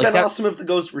scale. It would have been awesome if the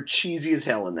ghosts were cheesy as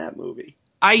hell in that movie.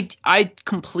 I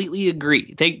completely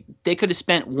agree. They could have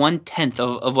spent 1/10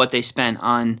 of what they spent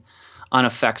on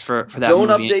effects for that Don't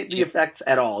movie. update the effects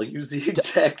at all. Use the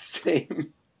exact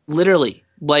same. Literally,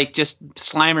 like, just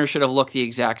Slimer should have looked the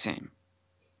exact same.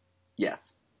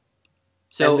 Yes.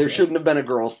 So and there shouldn't have been a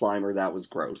girl Slimer. That was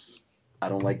gross. I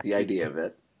don't like the idea of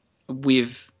it.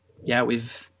 We've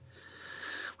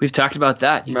talked about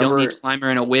that. You don't need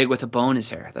Slimer in a wig with a bow in his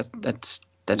hair. That's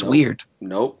nope. weird.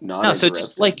 Nope, not no. So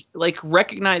just like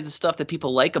recognize the stuff that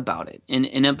people like about it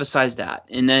and emphasize that,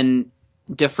 and then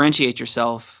differentiate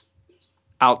yourself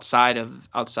outside of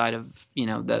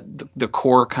the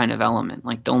core kind of element.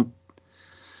 Like don't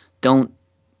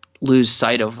lose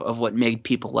sight of what made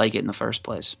people like it in the first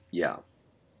place. Yeah.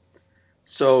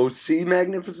 So see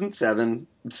Magnificent Seven,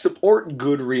 support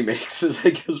good remakes is I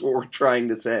guess what we're trying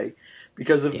to say.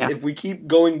 Because if we keep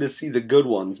going to see the good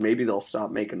ones, maybe they'll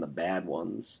stop making the bad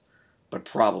ones. But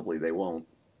probably they won't.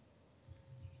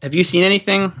 Have you seen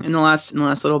anything in the last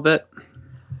little bit?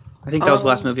 I think that was the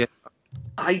last movie I saw.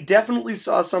 I definitely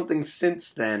saw something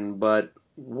since then, but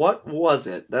what was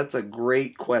it? That's a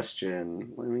great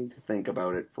question. Let me think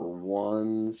about it for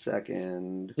 1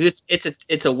 second.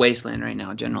 It's a wasteland right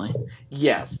now, generally.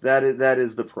 Yes, that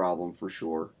is the problem for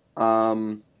sure.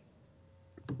 I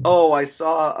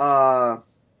saw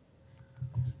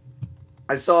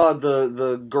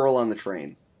the girl on the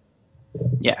train.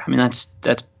 Yeah, I mean that's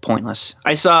pointless.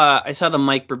 I saw the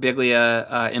Mike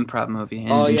Birbiglia improv movie.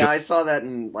 I saw that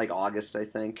in like August, I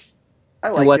think. I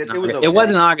liked it. It was okay. It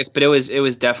wasn't August, but it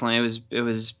was definitely it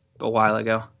was a while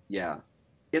ago. Yeah,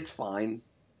 it's fine.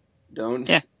 Don't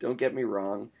get me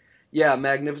wrong. Yeah,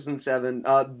 Magnificent Seven.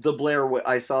 I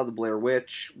saw the Blair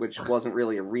Witch, which wasn't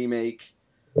really a remake,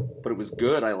 but it was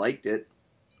good. I liked it.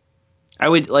 I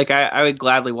would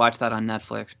gladly watch that on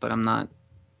Netflix, but I'm not.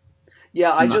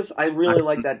 Yeah, I really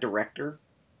like that director,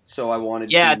 so I wanted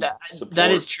to support.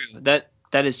 That is true.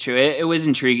 That is true. It was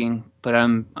intriguing, but I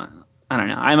don't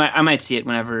know. I might see it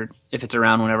if it's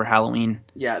around whenever Halloween.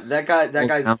 Yeah, that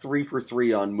guy's 3 for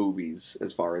 3 on movies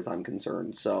as far as I'm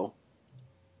concerned. So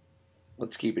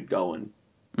let's keep it going.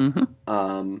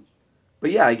 Mm-hmm.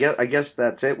 But yeah, I guess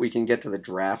that's it. We can get to the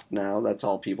draft now. That's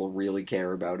all people really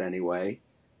care about anyway.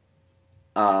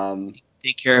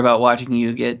 They care about watching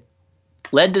you get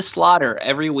led to slaughter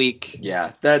every week.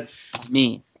 Yeah, that's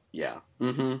me. Yeah.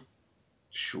 Mm-hmm.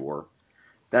 Sure.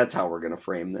 That's how we're going to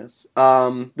frame this.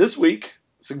 This week,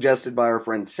 suggested by our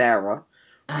friend Sarah,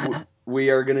 we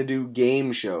are going to do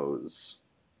game shows.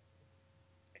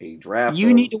 A draft.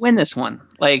 You need to win this one.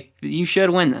 Like, you should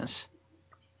win this.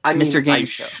 I mean, Mr. Game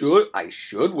Show. I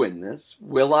should win this.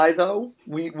 Will I, though?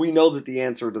 We know that the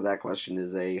answer to that question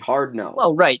is a hard no.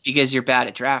 Well, right, because you're bad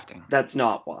at drafting. That's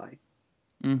not why.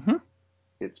 Mm-hmm.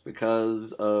 It's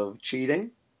because of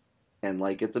cheating, and,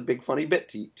 it's a big funny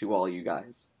bit to all you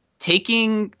guys.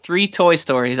 Taking 3 Toy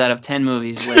Stories out of 10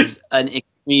 movies was an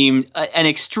extreme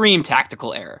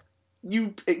tactical error. You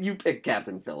picked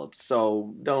Captain Phillips,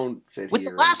 so don't sit with here.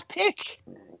 With the last pick.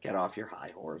 Get off your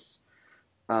high horse.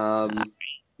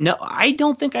 No, I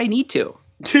don't think I need to.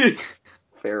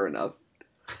 Fair enough.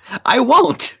 I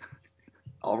won't.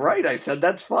 All right, I said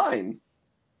that's fine.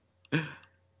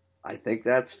 I think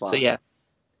that's fine. So yeah,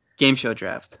 game show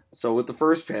draft. So with the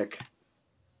first pick,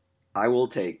 I will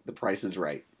take The Price is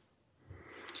Right.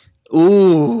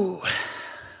 Ooh.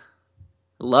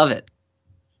 Love it.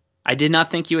 I did not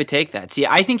think you would take that. See,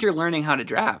 I think you're learning how to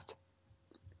draft.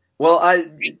 Well,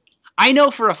 I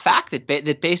know for a fact that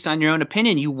that based on your own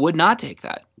opinion, you would not take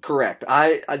that. correct.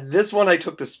 This one I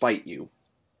took to spite you.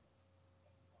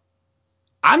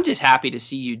 I'm just happy to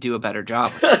see you do a better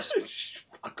job with this.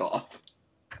 Fuck off.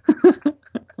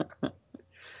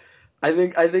 I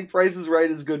think Price is Right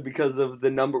is good because of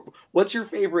the number. What's your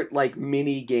favorite like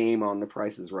mini game on The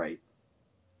Price is Right?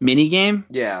 Mini game?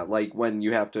 Yeah, like when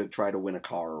you have to try to win a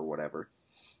car or whatever.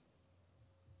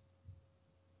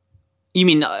 You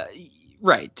mean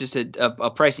right? Just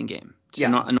a pricing game.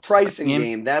 Just Yeah, pricing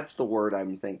game. That's the word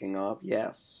I'm thinking of.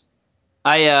 Yes.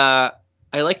 I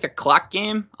like the clock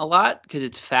game a lot because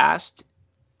it's fast.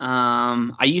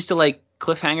 I used to like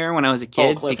Cliffhanger when I was a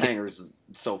kid. Oh, Cliffhanger is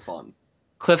so fun.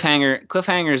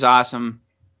 Cliffhanger is awesome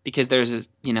because there's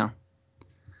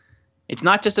it's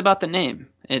not just about the name.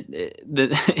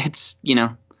 It's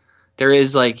there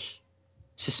is like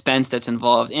suspense that's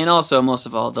involved, and also most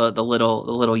of all the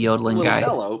little yodeling the little guy.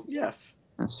 fellow, yes.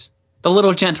 Yes. The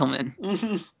little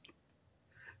gentleman.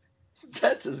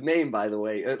 That's his name, by the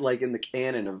way. Like in the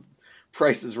canon of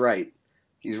Price is Right,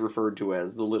 he's referred to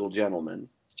as the little gentleman.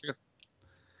 It's true.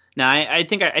 No, I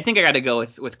think I got to go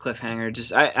with Cliffhanger.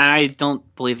 Just I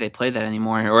don't believe they play that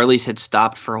anymore, or at least had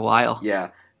stopped for a while. Yeah,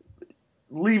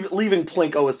 leaving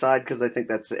Plinko aside because I think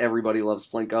that's everybody loves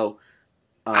Plinko.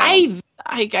 I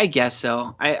guess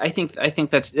so. I think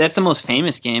that's the most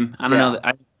famous game. I don't know.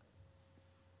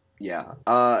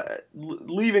 Yeah.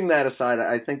 Leaving that aside,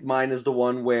 I think mine is the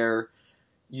one where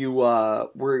you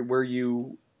where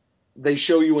you they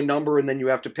show you a number and then you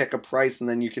have to pick a price and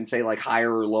then you can say like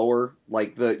higher or lower.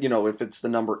 Like if it's the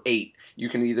number 8, you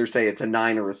can either say it's a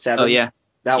 9 or a 7. Oh yeah,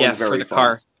 that one's very for the fun.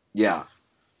 Car. Yeah,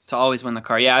 to always win the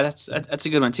car. Yeah, that's a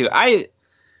good one too.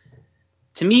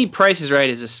 To me, Price is Right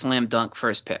is a slam dunk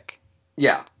first pick.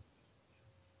 Yeah,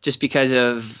 just because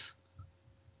of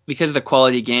the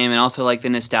quality game and also like the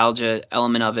nostalgia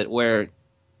element of it, where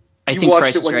I think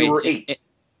watched Price it when is Right. You were 8.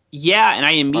 Yeah, and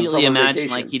I immediately imagine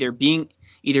vacation. like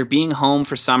either being home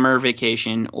for summer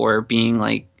vacation or being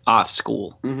like off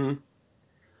school. Mm-hmm.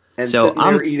 And so sitting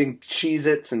there eating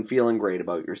Cheez-Its and feeling great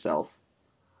about yourself.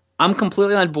 I'm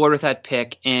completely on board with that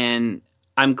pick, and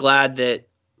I'm glad that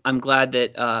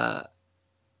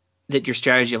that your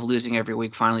strategy of losing every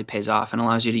week finally pays off and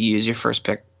allows you to use your first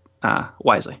pick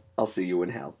wisely. I'll see you in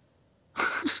hell.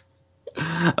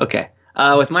 Okay.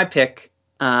 With my pick,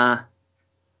 my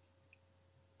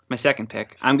second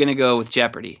pick, I'm going to go with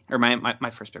Jeopardy. Or my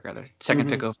first pick, rather. Second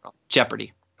pick overall.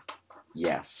 Jeopardy.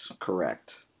 Yes,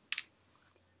 correct.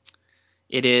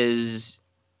 It is...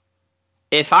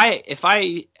 If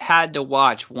I had to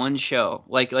watch one show,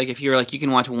 like if you're like you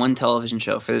can watch one television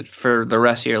show for the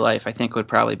rest of your life, I think it would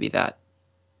probably be that.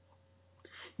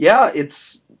 Yeah,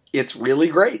 it's really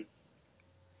great.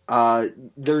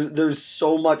 There's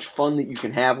so much fun that you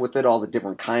can have with it. All the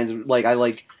different kinds of I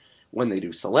like when they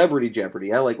do Celebrity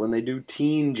Jeopardy. I like when they do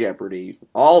Teen Jeopardy.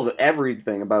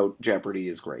 Everything about Jeopardy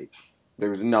is great.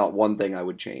 There's not one thing I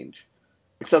would change,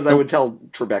 except I would tell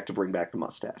Trebek to bring back the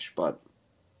mustache, but.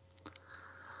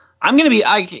 I'm gonna be.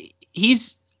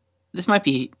 This might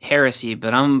be heresy,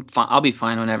 but I'll be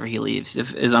fine whenever he leaves,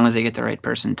 as long as they get the right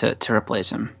person to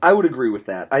replace him. I would agree with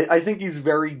that. I think he's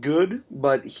very good,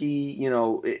 but he,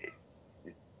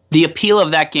 the appeal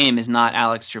of that game is not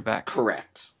Alex Trebek.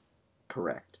 Correct.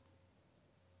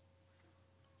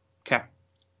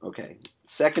 Okay.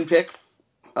 Second pick.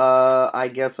 I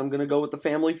guess I'm gonna go with the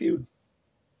Family Feud.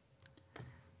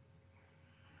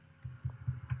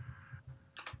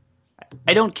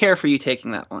 I don't care for you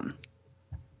taking that one.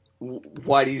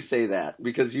 Why do you say that?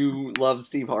 Because you love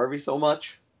Steve Harvey so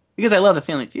much? Because I love the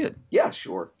Family Feud. Yeah,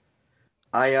 sure.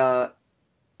 I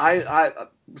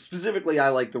specifically I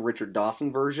like the Richard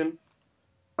Dawson version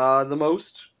the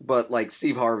most, but like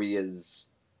Steve Harvey is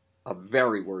a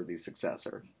very worthy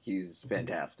successor. He's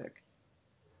fantastic.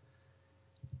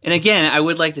 And again, I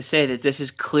would like to say that this is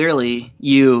clearly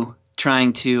you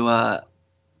trying to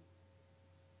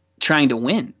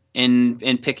win. And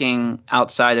picking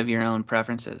outside of your own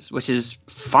preferences, which is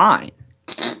fine.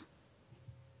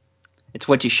 It's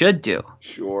what you should do.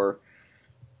 Sure.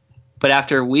 But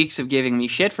after weeks of giving me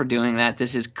shit for doing that,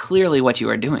 this is clearly what you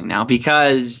are doing now,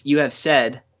 because you have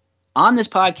said on this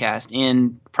podcast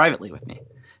and privately with me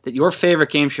that your favorite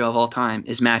game show of all time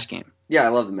is Match Game. Yeah, I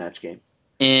love the Match Game.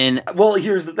 And well,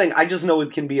 here's the thing. I just know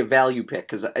it can be a value pick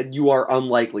because you are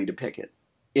unlikely to pick it.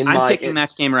 I'm picking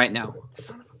Match Game right now.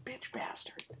 Son of a bitch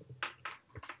bastard.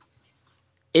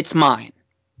 It's mine.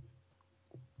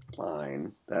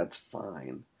 Fine. That's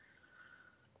fine.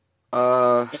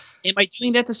 Am I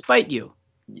doing that to spite you?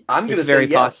 I'm going It's to say very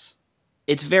yes.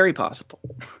 It's very possible.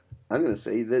 I'm going to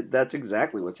say that that's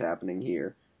exactly what's happening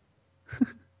here.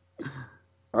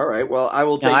 All right, well, I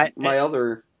will No, take my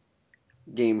other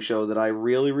game show that I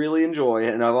really, really enjoy,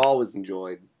 and I've always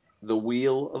enjoyed, The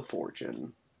Wheel of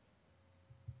Fortune.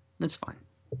 That's fine.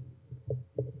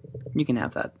 You can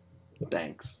have that.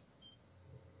 Thanks.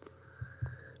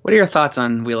 What are your thoughts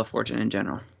on Wheel of Fortune in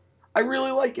general? I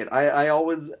really like it. I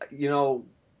always,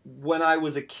 when I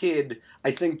was a kid,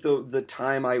 I think the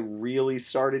time I really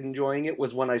started enjoying it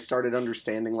was when I started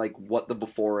understanding, like, what the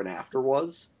before and after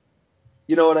was.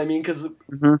 You know what I mean? Because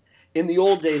in the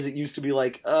old days, it used to be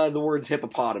like, the word's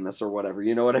hippopotamus or whatever.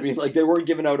 You know what I mean? Like, they weren't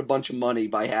giving out a bunch of money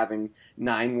by having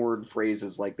 9-word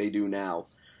phrases like they do now.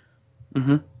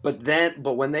 Mm-hmm.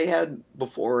 But when they had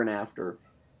before and after,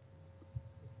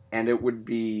 and it would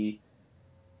be,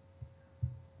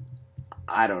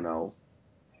 I don't know,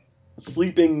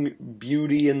 Sleeping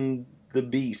Beauty and the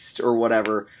Beast or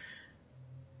whatever,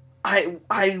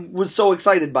 I was so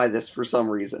excited by this for some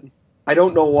reason. I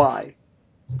don't know why.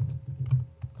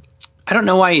 I don't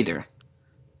know why either.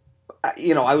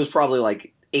 I was probably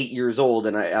like 8 years old,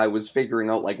 and I was figuring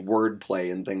out like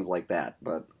wordplay and things like that,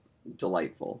 but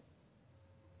delightful.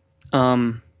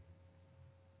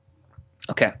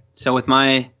 Okay, so with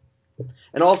my...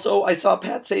 And also, I saw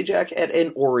Pat Sajak at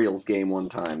an Orioles game one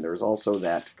time. There's also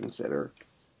that to consider.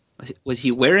 Was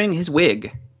he wearing his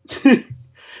wig?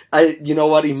 You know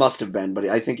what? He must have been, but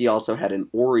I think he also had an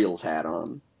Orioles hat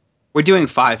on. We're doing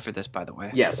 5 for this, by the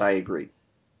way. Yes, I agree.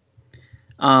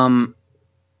 All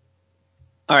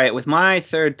right, with my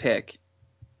third pick,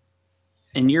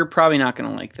 and you're probably not going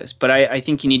to like this, but I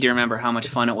think you need to remember how much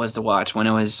fun it was to watch when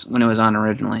it was on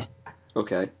originally.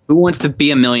 Okay. Who Wants to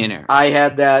Be a Millionaire? I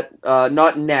had that,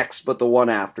 not next, but the one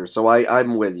after, so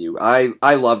I'm with you.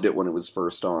 I loved it when it was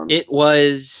first on. It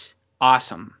was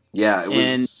awesome. Yeah, it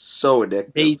was so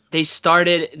addictive.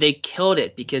 They killed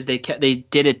it because they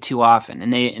did it too often,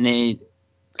 and they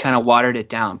kind of watered it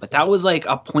down. But that was like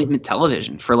appointment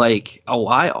television for like a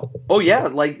while. Oh yeah,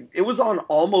 like it was on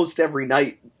almost every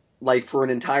night, like for an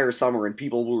entire summer, and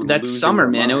people were that losing summer,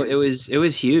 their man. minds. It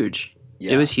was huge.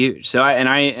 Yeah. It was huge. So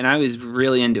I was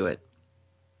really into it.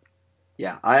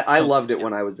 Yeah, I loved it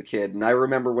when I was a kid, and I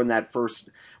remember when that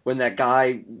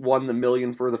guy won the $1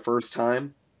 million for the first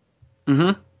time.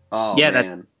 Mm-hmm. Oh yeah,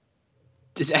 man.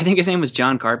 I think his name was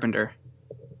John Carpenter.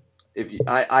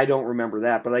 I don't remember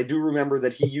that, but I do remember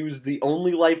that he used the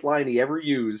only lifeline he ever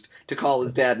used to call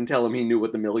his dad and tell him he knew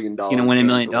what the $1 million. He's gonna win $1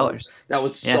 million. That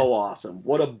was so awesome.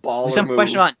 What a baller move!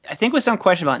 I think it was some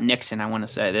question about Nixon. I want to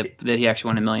say that he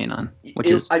actually won $1 million on,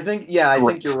 I think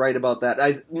you're right about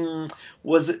that.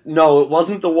 Was it? No, it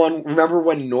wasn't the one. Remember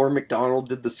when Norm Macdonald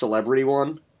did the celebrity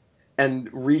one, and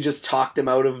Regis talked him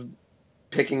out of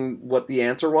picking what the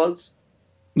answer was?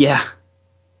 Yeah.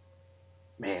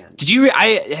 Man. Did you?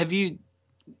 Have you?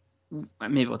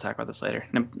 Maybe we'll talk about this later.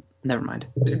 No, never mind.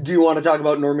 Do you want to talk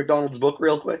about Norm Macdonald's book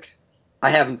real quick?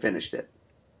 I haven't finished it.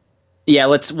 Yeah,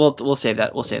 we'll save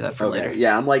that. We'll save that for later.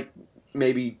 Yeah, I'm like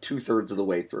maybe 2/3 of the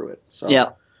way through it. So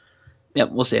yeah,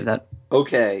 we'll save that.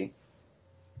 Okay.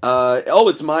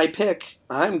 It's my pick.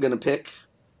 I'm gonna pick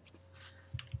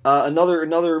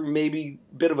another maybe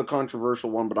bit of a controversial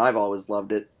one, but I've always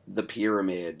loved it. The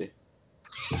Pyramid.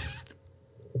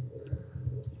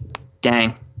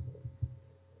 Dang.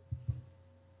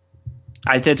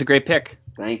 I think it's a great pick.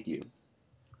 Thank you.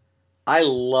 I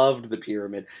loved The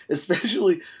Pyramid,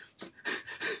 especially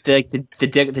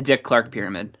the Dick Clark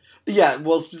Pyramid. Yeah,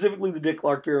 well, specifically the Dick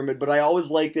Clark Pyramid, but I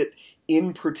always liked it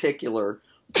in particular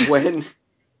when,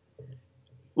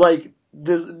 like,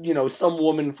 this, some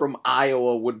woman from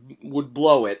Iowa would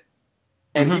blow it,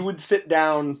 and he would sit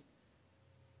down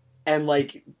and,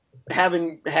 like,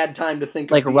 having had time to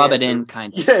think, like of the rub answer. it in,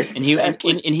 kind of. Yeah,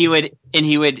 exactly. And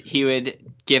he would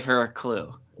give her a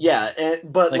clue. Yeah,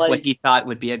 but like what he thought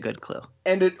would be a good clue,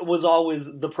 and it was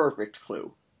always the perfect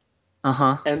clue.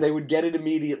 Uh-huh. And they would get it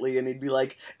immediately, and he'd be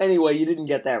like, "Anyway, you didn't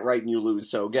get that right, and you lose,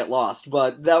 so get lost."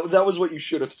 But that was what you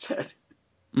should have said.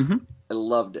 Mm-hmm. I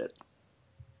loved it.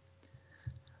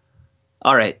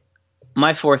 All right,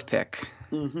 my fourth pick.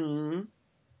 Mm-hmm.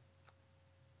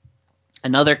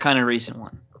 Another kind of recent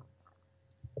one.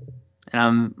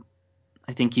 And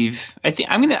I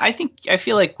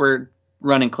feel like we're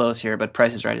running close here, but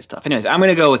Price is Right is tough. Anyways, I'm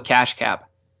going to go with Cash Cab.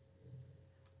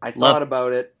 I thought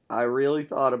about it. I really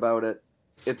thought about it.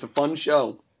 It's a fun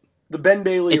show. The Ben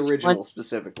Bailey original,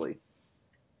 specifically.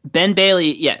 Ben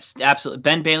Bailey, yes, absolutely.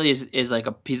 Ben Bailey is like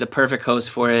he's the perfect host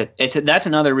for it. That's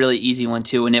another really easy one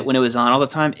too. When it was on all the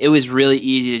time, it was really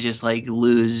easy to just like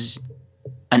lose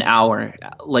an hour,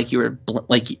 like you were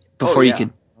like before you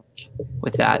could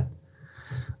with that.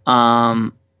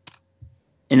 And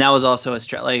that was also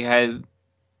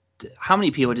how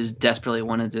many people just desperately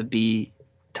wanted to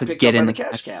Picked get up in by the the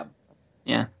cash cab.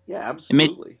 Yeah. Yeah,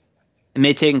 absolutely. It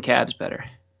made taking cabs better.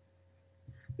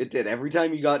 It did. Every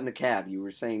time you got in a cab, you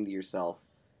were saying to yourself,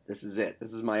 "This is it.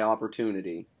 This is my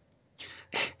opportunity."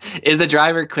 Is the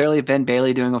driver clearly Ben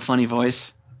Bailey doing a funny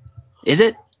voice? Is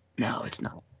it? No, it's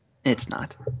not. It's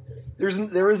not. There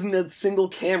isn't a single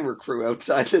camera crew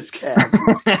outside this cab.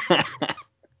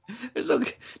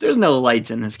 There's no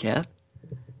lights in this cab.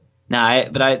 I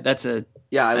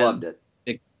loved it.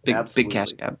 Big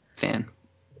cash cab fan.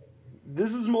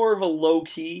 This is more of a low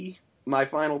key. My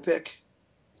final pick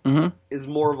is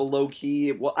more of a low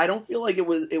key. Well, I don't feel like it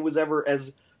was ever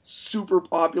as super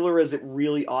popular as it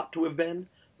really ought to have been.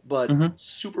 But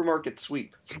Supermarket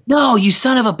Sweep. No, you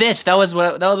son of a bitch! That was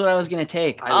what I was gonna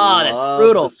take. That's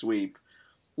brutal. The sweep.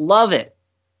 Love it.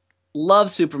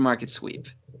 Love Supermarket Sweep.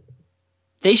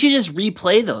 They should just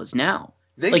replay those now.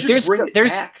 They should bring it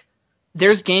back.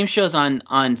 There's game shows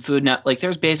on Food Net. Like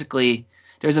there's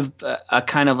a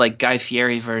kind of like Guy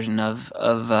Fieri version of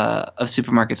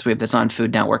Supermarket Sweep that's on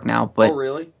Food Network now. But oh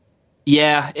really?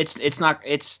 Yeah, it's not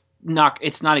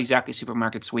exactly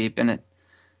Supermarket Sweep, and it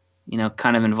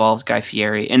kind of involves Guy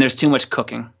Fieri, and there's too much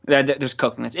cooking. There's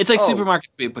cooking. It's like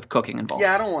Supermarket Sweep with cooking involved.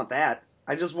 Yeah, I don't want that.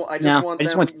 I just want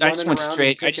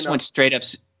straight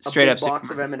up box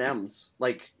of M&Ms,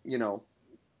 like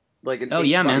like an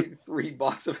 8x3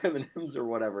 box of M&Ms or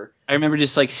whatever. I remember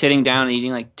just like sitting down and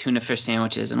eating like tuna fish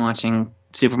sandwiches and watching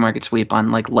Supermarket Sweep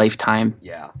on like Lifetime.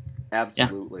 Yeah,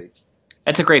 absolutely. Yeah.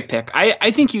 That's a great pick.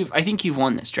 I think you've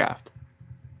won this draft.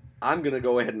 I'm going to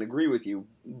go ahead and agree with you,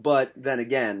 but then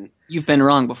again... You've been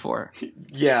wrong before.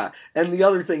 Yeah, and the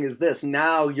other thing is this.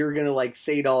 Now you're going to,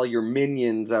 say to all your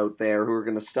minions out there who are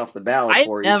going to stuff the ballot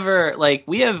for you.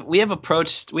 We have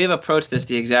approached this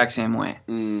the exact same way.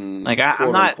 I'm not...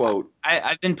 Unquote.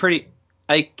 I've been pretty...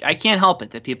 I can't help it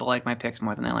that people like my picks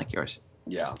more than they like yours.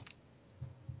 Yeah.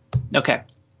 Okay.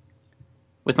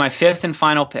 With my fifth and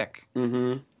final pick,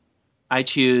 I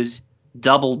choose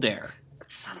Double Dare.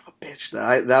 Son of a bitch!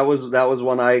 That was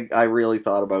one I really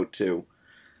thought about too.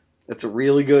 It's a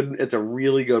really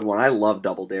good one. I loved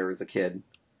Double Dare as a kid,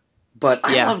 but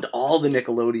I loved all the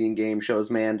Nickelodeon game shows.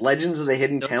 Man, Legends of the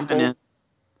Hidden Temple.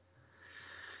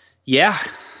 Yeah,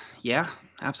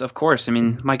 absolutely. Of course. I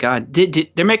mean, my God,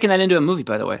 they're making that into a movie,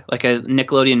 by the way, like a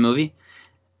Nickelodeon movie.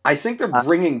 I think they're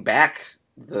bringing back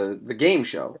the game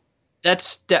show.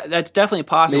 That's definitely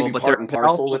possible. Maybe but part and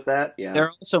parcel with that. Yeah, they're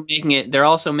also making it. They're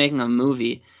also making a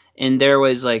movie, and there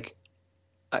was I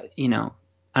don't know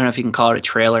if you can call it a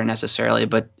trailer necessarily,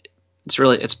 but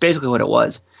it's basically what it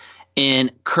was.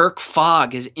 And Kirk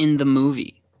Fogg is in the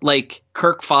movie, like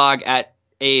Kirk Fogg at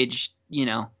age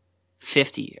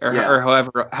 50 or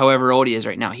however old he is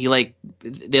right now.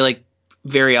 They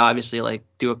very obviously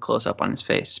do a close up on his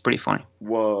face. It's pretty funny.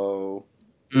 Whoa,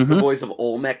 is the voice of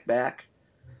Olmec back?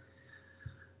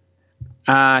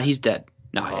 He's dead.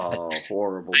 No,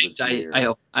 horrible. I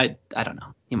hope. I don't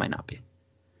know. He might not be.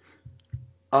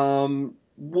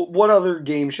 What other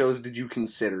game shows did you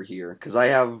consider here? Because I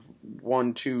have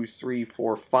 1, 2, 3,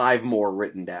 4, 5 more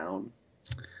written down.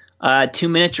 2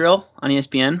 Minute Drill on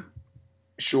ESPN.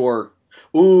 Sure.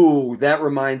 Ooh, that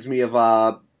reminds me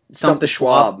of Stump the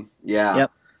Schwab. Yeah.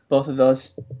 Yep. Both of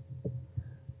those.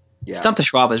 Yeah. Stump the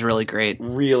Schwab is really great.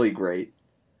 Really great.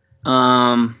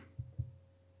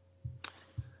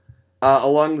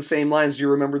 Along the same lines, do you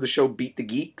remember the show Beat the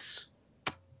Geeks?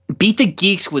 Beat the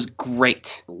Geeks was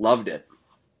great. Loved it.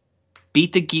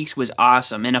 Beat the Geeks was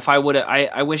awesome, and if I would,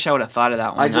 I wish I would have thought of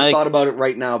that one. I just thought about it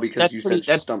right now because you said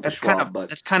Stump the Schwab, but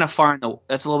that's kind of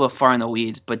that's a little bit far in the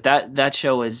weeds. But that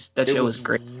show was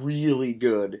great. Really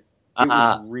good. It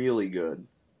was really good.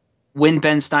 Win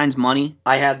Ben Stein's Money.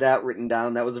 I had that written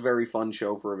down. That was a very fun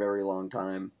show for a very long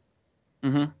time.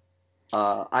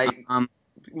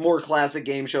 More classic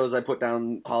game shows, I put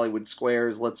down Hollywood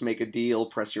Squares, Let's Make a Deal,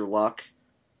 Press Your Luck.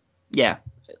 Yeah.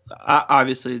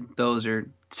 Obviously, those are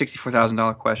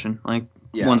 $64,000 question.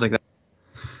 Ones like that.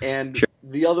 And sure.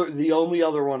 The only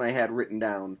other one I had written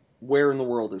down, Where in the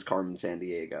World is Carmen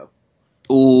Sandiego?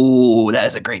 Ooh, that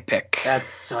is a great pick. That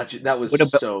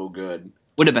was so good.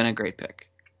 Would have been a great pick.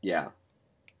 Yeah.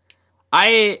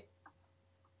 I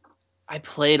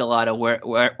played a lot of Where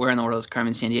in the World is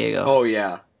Carmen Sandiego.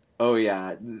 Oh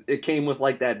yeah, it came with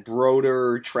that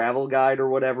Broder travel guide or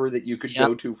whatever that you could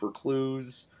go to for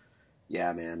clues.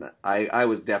 Yeah, man, I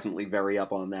was definitely very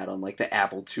up on that on the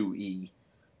Apple IIe.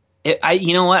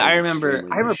 You know what? I remember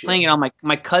playing it on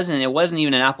my cousin. It wasn't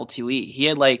even an Apple IIe. He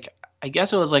had I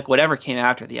guess it was whatever came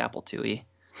after the Apple IIe.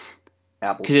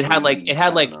 Apple because it had like IIe,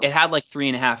 I don't know.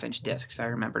 3.5-inch discs. I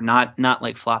remember, not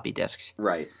like floppy discs.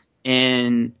 Right.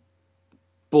 And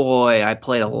boy, I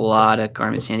played a lot of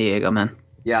Carmen Sandiego, man.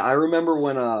 Yeah, I remember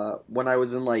when I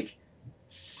was in like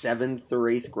 7th or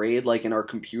 8th grade, like in our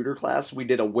computer class, we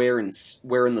did a where in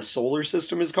the solar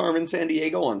system is Carmen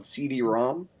Sandiego on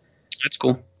CD-ROM. That's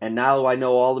cool. And now I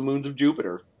know all the moons of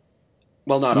Jupiter.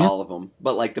 Well, not Yeah. all of them,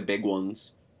 but like the big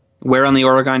ones. Where on the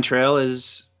Oregon Trail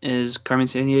is Carmen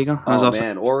Sandiego? Oh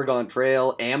man, Oregon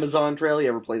Trail, Amazon Trail. You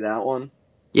ever play that one?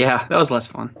 Yeah, that was less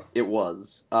fun. It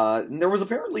was. And there was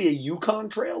apparently a Yukon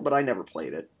Trail, but I never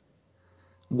played it.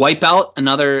 Wipeout,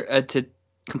 another to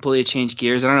completely change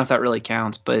gears. I don't know if that really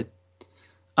counts, but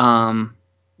What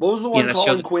was the one that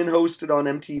Colin show- Quinn hosted on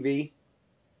MTV?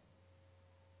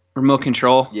 Remote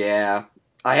Control. Yeah,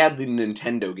 I had the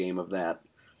Nintendo game of that.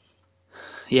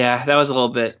 Yeah, that was a little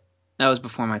bit. That was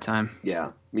before my time.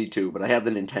 Yeah, me too. But I had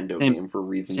the Nintendo game for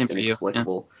reasons same for you,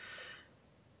 inexplicable.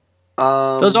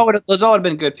 Those all would have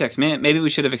been good picks. Maybe we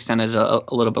should have extended it a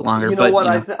little bit longer. You know what?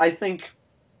 I think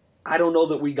I don't know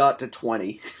that we got to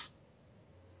 20.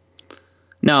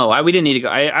 No, we didn't need to go.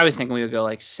 I was thinking we would go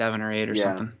like 7 or 8 or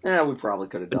something. Yeah, we probably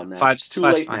could have done that. Five's It's too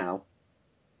late fine. now.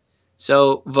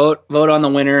 So vote on the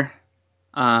winner.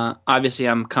 Obviously,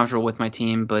 I'm comfortable with my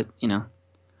team, but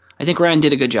I think Ryan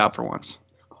did a good job for once.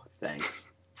 Oh,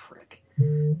 thanks, frick.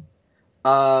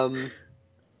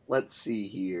 Let's see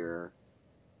here.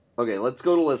 Okay, let's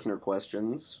go to listener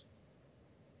questions.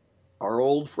 Our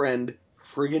old friend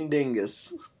Friggin'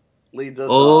 Dingus leads us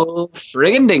off. Oh,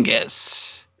 friggin'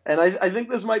 dingus. And I think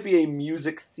this might be a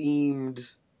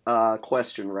music-themed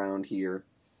question round here.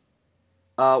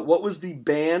 What was the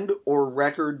band or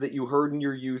record that you heard in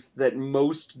your youth that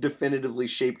most definitively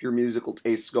shaped your musical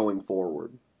tastes going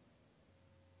forward?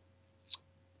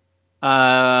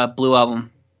 Blue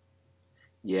Album.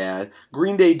 Yeah,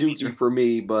 Green Day Dookie for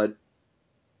me, but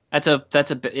That's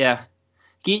a bit, yeah.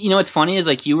 You know what's funny is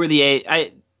like you were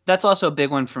that's also a big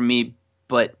one for me,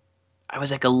 but I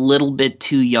was like a little bit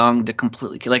too young to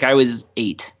completely, like I was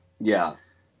 8. yeah.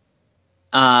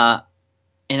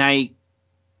 And I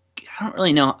don't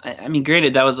really know. I mean,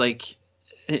 granted, that was like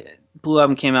Blue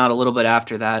Album came out a little bit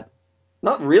after that.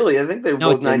 Not really. I think they were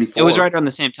both 94. It was right around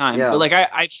the same time. Yeah. But like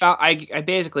I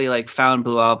basically like found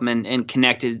Blue Album and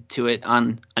connected to it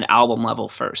on an album level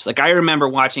first. Like I remember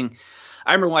watching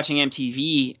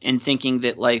MTV and thinking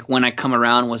that like When I Come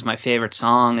Around was my favorite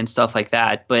song and stuff like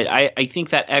that. But I think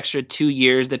that extra 2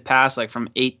 years that passed, like from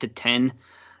 8 to 10,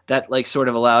 that like sort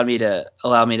of allowed me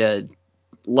to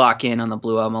lock in on the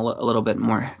Blue Album a little bit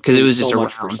more because it was just so around.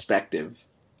 much perspective.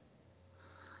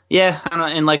 Yeah, I don't know,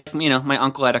 and like my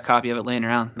uncle had a copy of it laying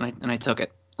around, and I took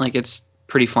it. Like it's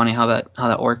pretty funny how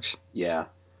that works. Yeah.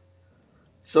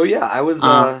 So yeah, I was.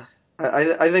 I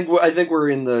think we're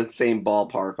in the same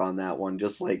ballpark on that one.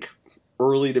 Just like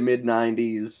early to mid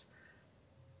 '90s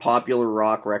popular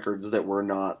rock records that were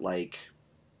not like,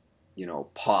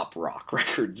 pop rock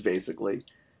records, basically.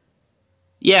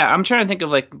 Yeah, I'm trying to think of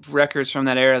like records from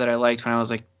that era that I liked when I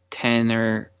was like 10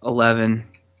 or 11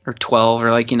 or 12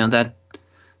 or like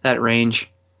that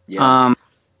range. Yeah.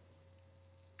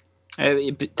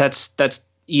 That's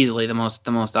easily the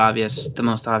most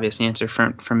obvious answer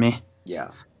for me.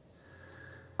 Yeah.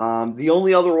 The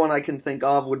only other one I can think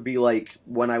of would be like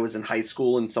when I was in high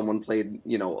school and someone played,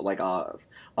 like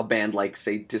a band like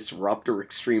say Disrupt or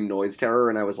Extreme Noise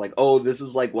Terror, and I was like, oh, this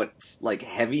is like what like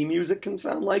heavy music can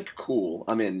sound like. Cool,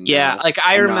 I'm in. Yeah, like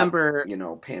I remember,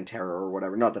 Pantera or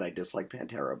whatever. Not that I dislike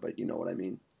Pantera, but you know what I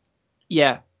mean.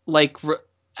 Yeah, like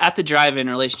At the Drive-In,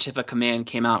 Relationship of Command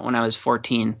came out when I was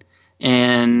 14,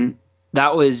 and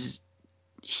that was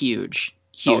huge.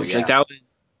 Oh, yeah. Like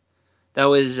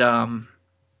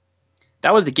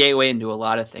that was the gateway into a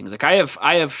lot of things. Like I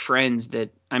have friends that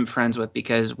I'm friends with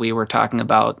because we were talking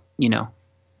about,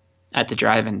 At the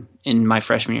Drive-In in my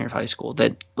freshman year of high school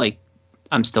that like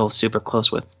I'm still super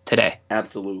close with today.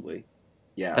 Absolutely.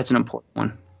 Yeah. That's an important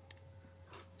one.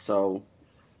 So,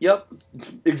 yep,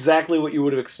 exactly what you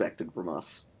would have expected from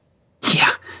us. Yeah.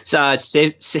 So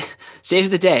saves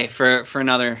the day for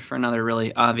another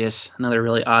really obvious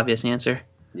answer.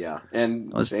 Yeah,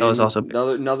 and that was also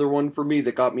another one for me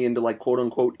that got me into like quote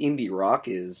unquote indie rock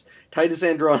is Titus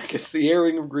Andronicus, The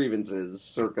Airing of Grievances,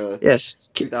 circa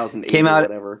 2008 or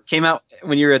whatever. Came out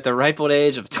when you were at the ripe old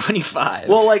age of 25.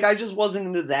 Well, like I just wasn't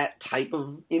into that type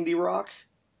of indie rock,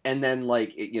 and then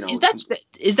like is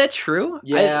that true?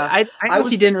 Yeah, I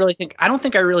honestly didn't really think. I don't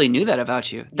think I really knew that about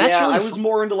you. That's really I was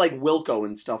more into like Wilco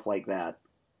and stuff like that.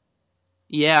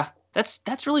 Yeah, that's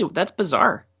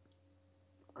bizarre.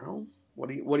 Well, What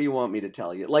do you want me to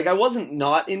tell you? Like, I wasn't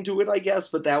not into it, I guess,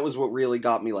 but that was what really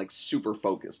got me, like, super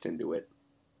focused into it.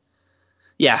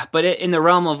 Yeah, but in the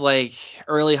realm of like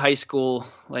early high school,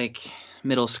 like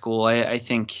middle school, I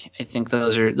think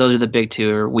those are the big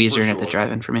two, or Weezer For and At the sure.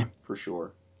 Drive-In for me. For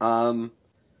sure. Follow-up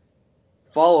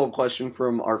question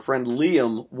from our friend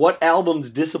Liam. What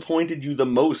albums disappointed you the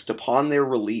most upon their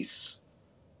release?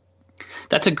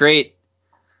 That's a great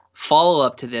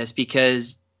follow-up to this,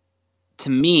 because to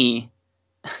me,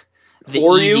 the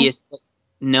For easiest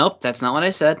 – nope, that's not what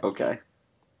I said. Okay.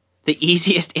 The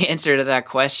easiest answer to that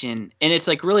question, and it's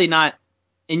like really not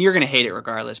 – and you're going to hate it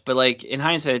regardless, but like in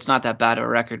hindsight, it's not that bad of a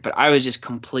record, but I was just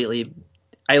completely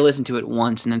 – I listened to it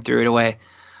once and then threw it away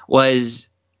 – was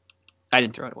 – I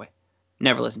didn't throw it away.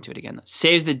 Never listened to it again, though.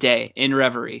 Saves the Day, In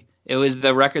Reverie. It was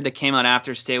the record that came out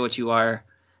after Stay What You Are,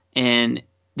 and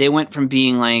they went from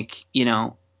being like, you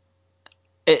know,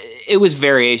 it was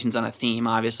variations on a theme,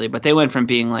 obviously, but they went from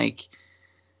being like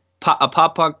a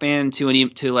pop punk band to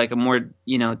like a more,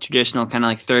 you know, traditional kind of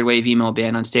like third wave emo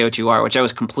band on Stay What You Are, which I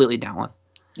was completely down with.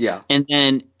 Yeah. And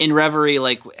then In Reverie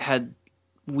like had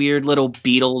weird little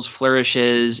Beatles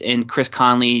flourishes, and Chris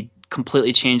Conley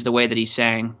completely changed the way that he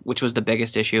sang, which was the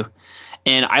biggest issue.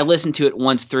 And I listened to it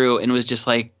once through and was just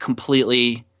like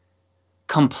completely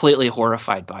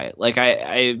horrified by it. Like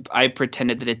I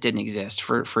pretended that it didn't exist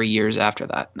for years after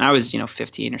that. And I was, you know,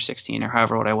 15 or 16 or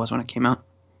however old I was when it came out.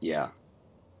 Yeah.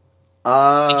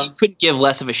 You couldn't give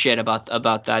less of a shit about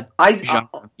that genre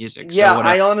of music. Yeah, so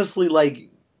I honestly, like,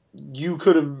 you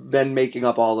could have been making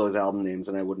up all those album names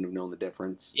and I wouldn't have known the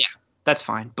difference. Yeah, that's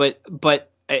fine. But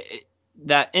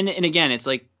that and again, it's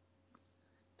like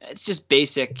it's just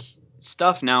basic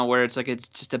stuff now where it's like it's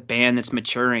just a band that's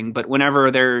maturing. But whenever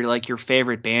they're like your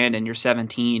favorite band and you're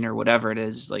 17 or whatever it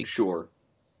is, like sure,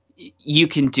 you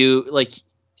can do like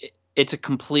it's a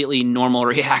completely normal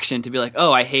reaction to be like,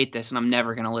 oh, I hate this and I'm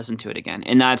never going to listen to it again.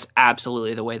 And that's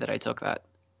absolutely the way that I took that.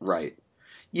 Right.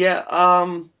 Yeah.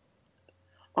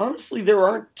 Honestly, there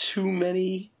aren't too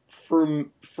many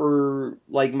for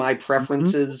like my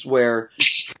preferences where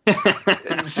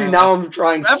see, now I'm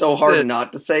trying so hard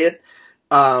not to say it.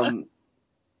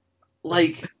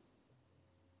 Like,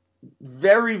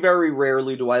 very, very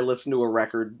rarely do I listen to a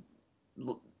record,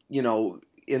 you know,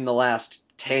 in the last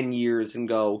 10 years and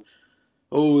go,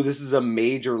 oh, this is a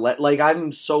major... Like,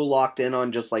 I'm so locked in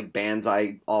on just, like, bands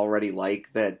I already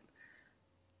like that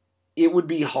it would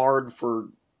be hard for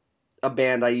a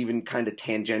band I even kind of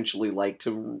tangentially like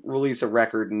to release a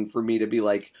record and for me to be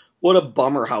like, what a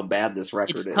bummer how bad this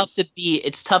record is. It's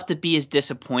tough to be as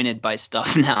disappointed by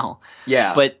stuff now.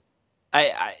 Yeah. But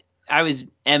I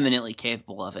was eminently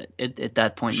capable of it at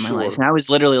that point in my life. And I was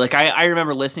literally like, I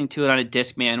remember listening to it on a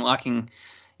Discman,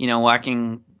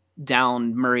 walking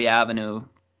down Murray Avenue,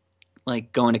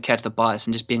 like going to catch the bus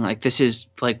and just being like, this is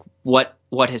like, what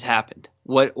has happened?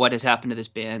 What has happened to this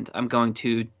band? I'm going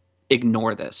to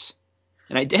ignore this.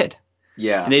 And I did.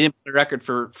 Yeah. And they didn't put a record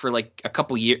for like a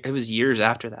couple years. It was years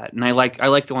after that. And I like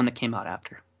the one that came out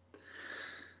after.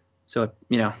 So,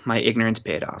 you know, my ignorance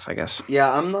paid off, I guess.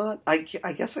 Yeah, I'm not... I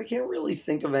guess I can't really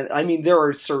think of it. I mean, there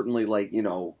are certainly, like, you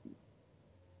know...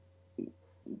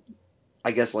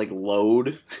 I guess, like,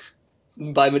 Load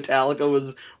by Metallica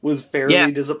was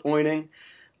fairly disappointing.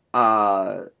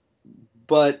 But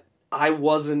I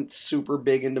wasn't super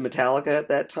big into Metallica at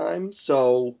that time,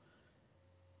 so...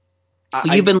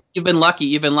 You've been lucky.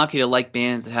 You've been lucky to like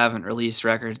bands that haven't released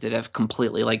records that have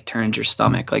completely like turned your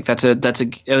stomach. Like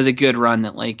it was a good run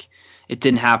that like it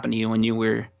didn't happen to you when you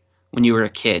were a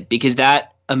kid, because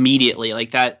that immediately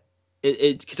like that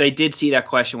because I did see that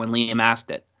question when Liam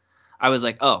asked it. I was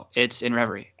like, oh, it's In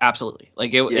Reverie, absolutely.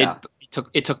 Like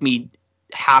it took me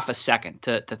half a second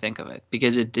to think of it,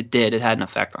 because it had an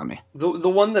effect on me. The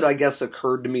one that I guess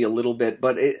occurred to me a little bit,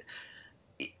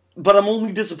 but I'm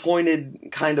only disappointed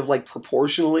kind of like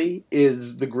proportionally,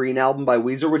 is the Green Album by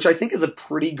Weezer, which I think is a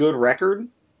pretty good record,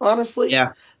 honestly.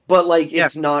 Yeah. But like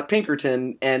it's not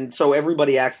Pinkerton, and so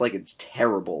everybody acts like it's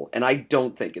terrible, and I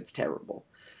don't think it's terrible.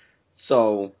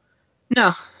 So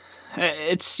no,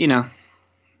 it's, you know.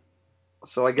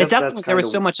 So I guess that's there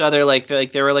was so much other like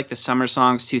there were like the Summer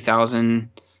Songs 2000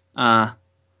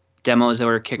 demos that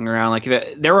were kicking around. Like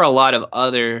there were a lot of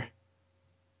other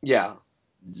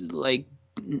like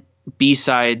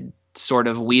B-side sort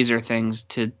of Weezer things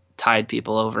to tide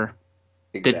people over.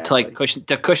 Exactly.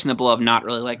 To cushion the blow of not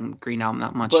really liking Green Album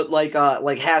that much. But like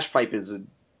Hash Pipe is a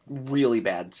really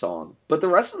bad song. But the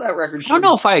rest of that record, I don't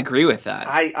know if I agree with that.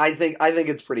 I think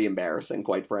it's pretty embarrassing,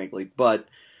 quite frankly. But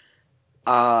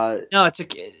no,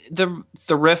 the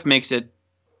riff makes it.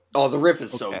 Oh, the riff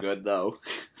is so good though.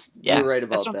 Yeah, You're right that's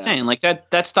about what I'm that. saying. Like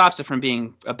that stops it from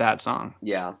being a bad song.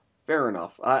 Yeah, fair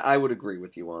enough. I would agree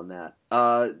with you on that.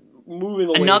 Moving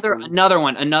away Another from another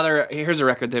one. Here's a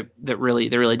record that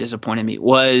really disappointed me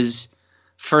was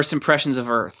First Impressions of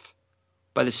Earth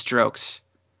by The Strokes.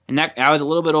 And that I was a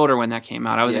little bit older when that came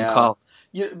out. I was in yeah, college.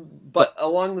 yeah, But but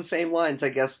along the same lines, I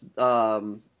guess.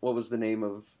 What was the name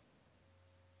of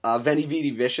Veni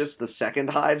Vidi Vicious? The second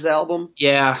Hives album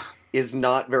yeah, is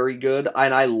not very good,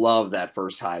 and I love that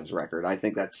first Hives record. I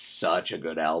think that's such a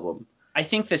good album. I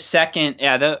think the second,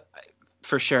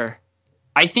 for sure.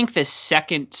 I think the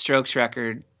second Strokes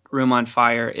record, Room on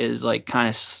Fire, is like kind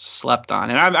of slept on,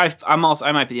 and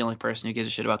I might be the only person who gives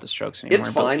a shit about the Strokes anymore.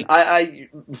 It's But fine. like, I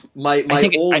My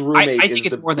think it's old roommate I is think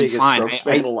the it's more than biggest fine. Strokes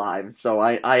fan alive, so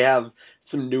I have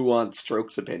some nuanced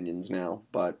Strokes opinions now.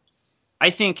 But I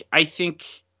think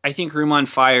Room on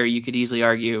Fire, you could easily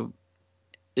argue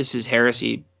this is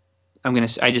heresy.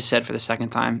 I just said for the second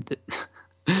time that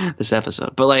this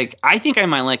episode, but like I think I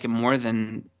might like it more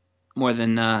than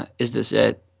Is This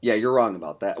It? yeah, you're wrong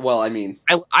about that. Well, I mean,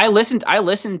 I listened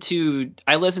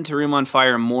to Room on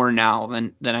Fire more now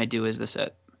than I do Is This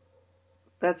It?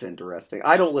 that's interesting.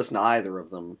 I don't listen to either of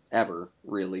them ever,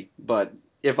 really. But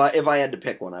if I had to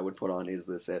pick one, I would put on Is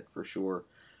This It for sure.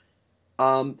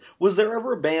 Was there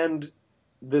ever a band?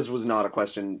 This was not a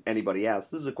question anybody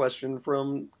asked. This is a question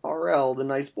from RL, the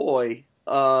nice boy.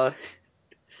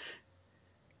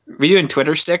 We doing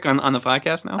Twitter stick on the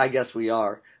podcast now? I guess we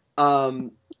are.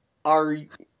 Are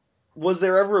Was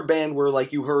there ever a band where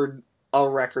like you heard a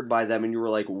record by them and you were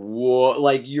like, whoa,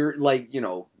 like you're like,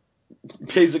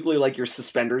 basically like your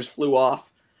suspenders flew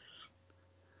off?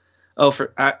 Oh,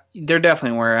 there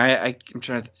definitely were. I'm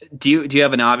trying to. Do you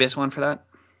have an obvious one for that?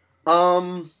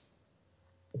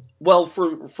 Well,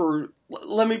 for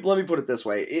let me put it this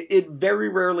way. It very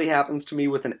rarely happens to me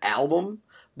with an album,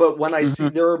 but when I see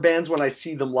there are bands when I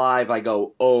see them live, I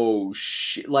go, oh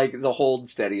shit! Like the Hold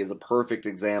Steady is a perfect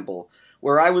example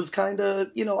where I was kind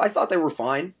of, I thought they were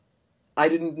fine. I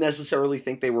didn't necessarily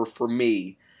think they were for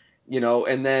me,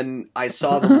 and then I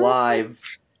saw them live.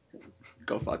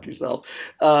 Go fuck yourself.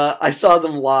 I saw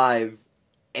them live,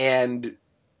 and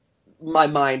my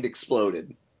mind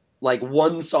exploded. Like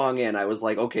one song in, I was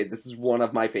like, okay, this is one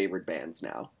of my favorite bands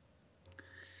now.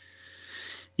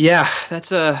 Yeah,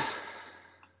 that's an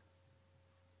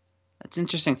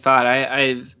interesting thought.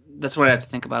 That's what I have to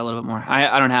think about a little bit more.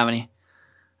 I don't have any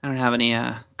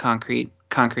concrete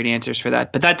answers for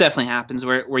that, but that definitely happens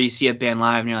where you see a band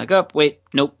live and you're like, oh wait,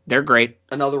 nope, they're great.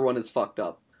 Another one is Fucked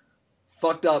Up.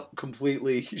 Fucked Up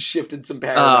completely shifted some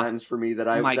paradigms for me that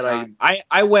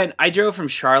I drove from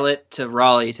Charlotte to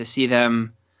Raleigh to see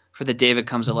them for the David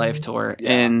Comes Alive tour,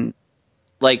 and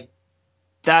like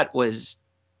that was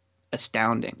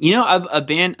astounding. A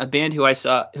band who I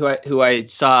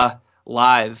saw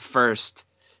live first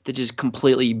that just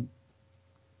completely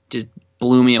just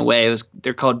blew me away.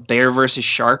 They're called Bear versus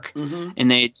Shark, and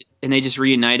they just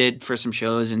reunited for some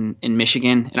shows in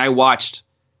Michigan, and I watched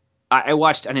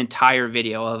an entire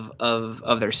video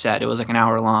of their set. It was like an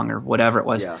hour long or whatever it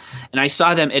was, and I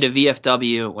saw them at a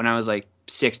VFW when I was like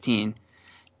 16.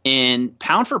 And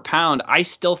pound for pound, I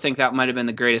still think that might have been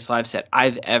the greatest live set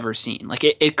I've ever seen. Like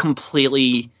it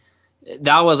completely,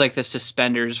 that was like the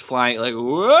suspenders flying. Like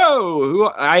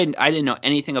whoa! I didn't know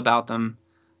anything about them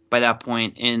by that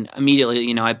point, and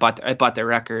immediately, I bought their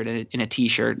record in a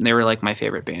T-shirt, and they were like my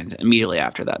favorite band. Immediately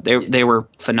after that, they were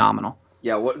phenomenal.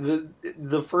 Yeah,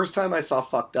 the first time I saw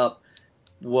Fucked Up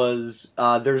was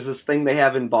there's this thing they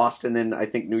have in Boston and I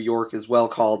think New York as well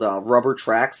called Rubber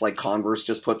Tracks. Like Converse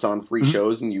just puts on free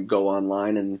shows and you go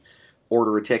online and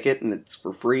order a ticket and it's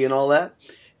for free and all that.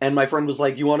 And my friend was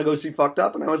like, you want to go see Fucked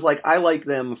Up? And I was like, I like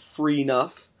them free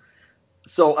enough.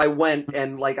 So I went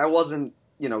and like I wasn't,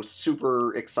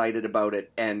 super excited about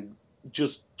it and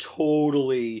just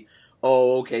totally,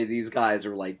 oh, okay, these guys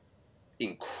are like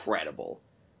incredible.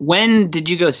 When did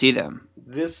you go see them?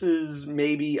 This is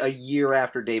maybe a year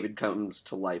after David Comes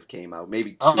to Life came out.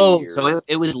 Maybe 2 years. So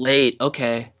it was late.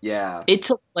 Okay. Yeah. It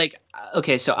took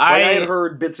okay, so I had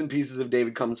heard bits and pieces of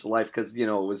David Comes to Life because, it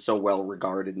was so well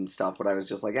regarded and stuff, but I was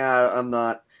just like, I'm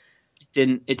not.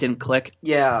 It didn't click?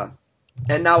 Yeah.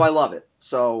 And now I love it.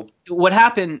 So. What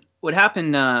happened,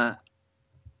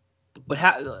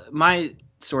 my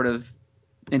sort of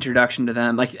introduction to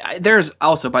them, like there's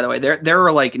also, by the way, there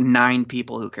are like 9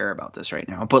 people who care about this right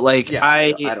now, but like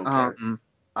I don't care.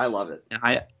 I love it.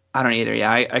 I don't either.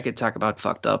 Yeah, I could talk about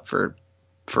Fucked Up for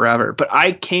forever, but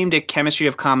I came to Chemistry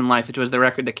of Common Life, which was the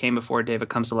record that came before David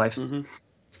Comes to Life.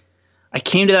 I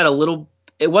came to that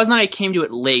it wasn't that I came to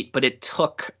it late, but it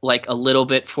took like a little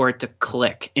bit for it to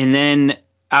click, and then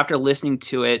after listening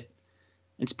to it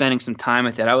and spending some time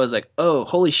with it, I was like, oh,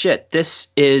 holy shit, this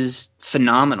is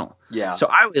phenomenal. Yeah. So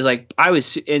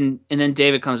and then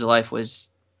David Comes to Life was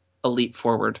a leap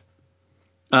forward.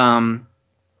 But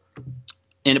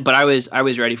I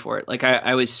was ready for it. Like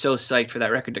I was so psyched for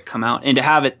that record to come out, and to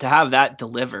have that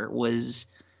deliver was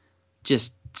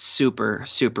just super,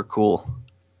 super cool.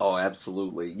 Oh,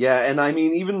 absolutely. Yeah, and I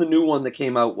mean, even the new one that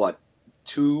came out,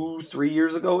 2-3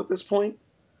 years ago at this point?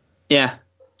 Yeah.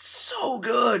 So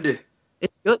good.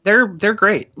 It's good. They're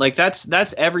great. Like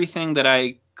that's everything that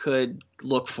I could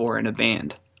look for in a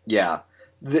band. Yeah.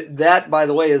 That, by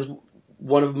the way, is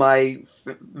one of my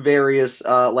various,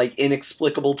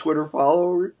 inexplicable Twitter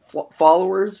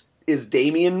followers is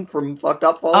Damien from Fucked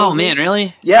Up Follows Oh, Me. man,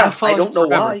 really? Yeah, I don't know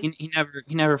why. He never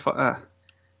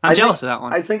I'm jealous of that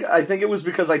one. I think it was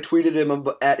because I tweeted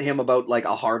at him about,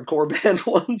 a hardcore band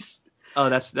once. Oh,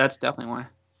 that's definitely why.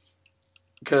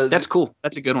 That's cool.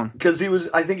 That's a good one. Because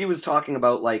I think he was talking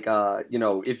about,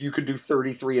 if you could do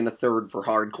 33 1/3 for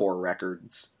hardcore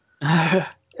records. And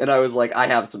I was like, I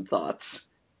have some thoughts.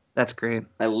 That's great.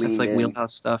 That's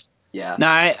wheelhouse stuff. Yeah.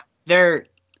 No, they're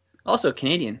also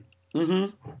Canadian.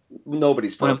 Mm-hmm.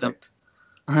 Nobody's perfect.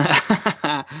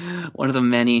 One of the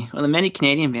many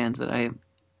Canadian bands that I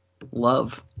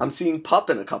love. I'm seeing Pup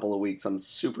in a couple of weeks. I'm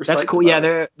super. That's psyched cool. About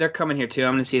yeah, they're coming here too.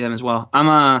 I'm going to see them as well.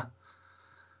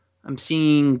 I'm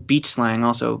seeing Beach Slang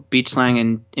also. Beach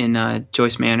Slang in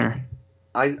Joyce Manor.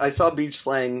 I saw Beach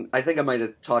Slang. I think I might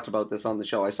have talked about this on the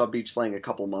show. I saw Beach Slang a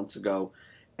couple months ago,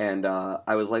 and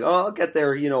I was like, oh, I'll get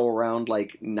there, around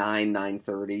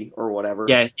 9:30 or whatever.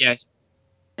 Yeah.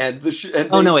 And that's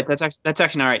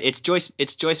actually not right. It's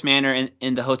Joyce Manor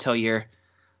in the Hotel Year,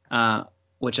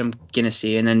 which I'm gonna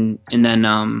see, and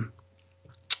then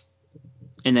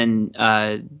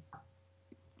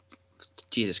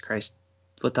Jesus Christ,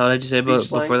 what the hell did I just say about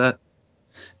before that?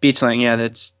 Beach Slang, yeah,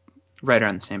 that's right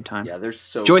around the same time. Yeah, there's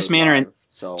so Joyce Manor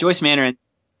Joyce Manor, and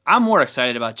I'm more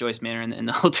excited about Joyce Manor in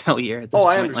the Hotel Year at this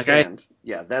point. I understand.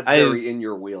 That's very in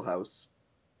your wheelhouse.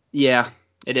 Yeah,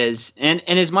 it is. And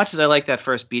as much as I like that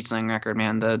first Beach Slang record,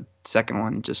 man, the second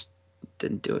one just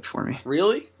didn't do it for me.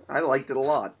 Really? I liked it a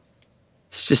lot.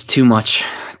 It's just too much.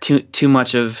 Too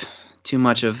much of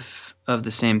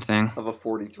the same thing. Of a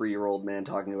 43-year-old man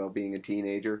talking about being a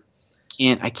teenager.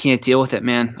 I can't deal with it,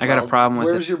 man. I got a problem with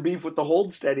it. Where's your beef with the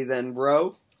Hold Steady then,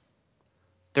 bro?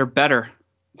 They're better.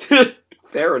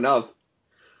 Fair enough.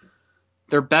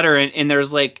 They're better, and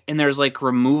there's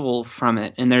removal from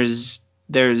it, and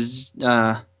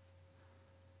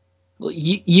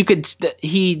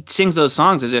he sings those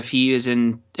songs as if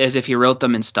he wrote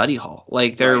them in study hall.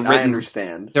 Like they're written. I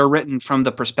understand. They're written from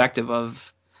the perspective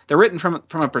of. They're written from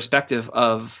a perspective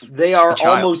of. They are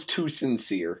almost too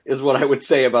sincere, is what I would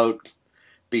say about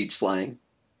Beach Slang.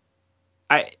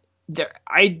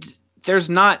 There's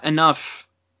not enough.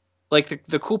 Like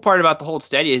the cool part about the Hold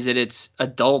Steady is that it's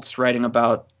adults writing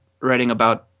about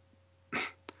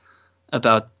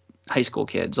high school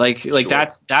kids. Like sure.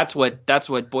 that's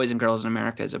what Boys and Girls in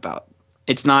America is about.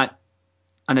 It's not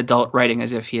an adult writing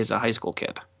as if he is a high school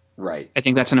kid. Right. I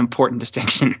think that's an important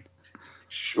distinction.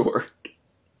 Sure.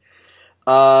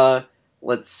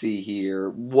 Let's see here.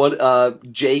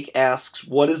 What Jake asks,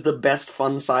 what is the best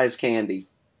fun size candy?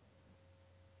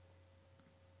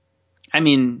 I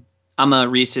mean, I'm a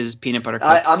Reese's peanut butter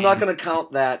cups. I'm not going to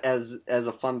count that as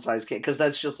a fun size candy because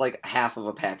that's just like half of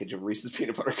a package of Reese's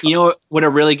peanut butter cups. You know what a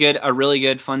really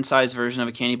good fun size version of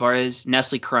a candy bar is?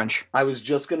 Nestle Crunch. I was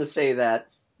just going to say that.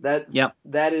 Yep.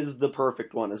 That is the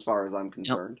perfect one as far as I'm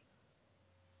concerned.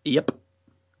 Yep.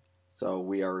 So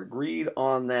we are agreed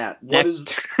on that.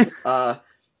 Next.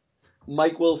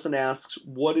 Mike Wilson asks,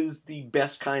 what is the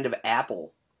best kind of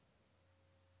apple?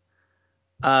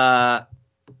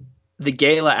 The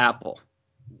Gala apple.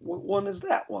 What one is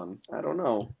that one? I don't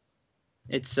know.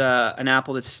 It's an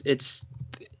apple it's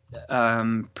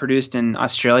produced in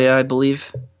Australia, I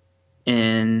believe,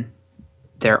 and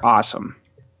they're awesome.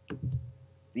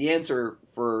 The answer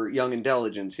for Young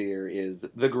Intelligence here is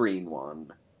the green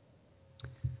one.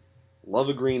 Love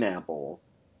a green apple.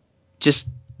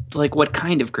 Just like what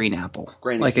kind of green apple?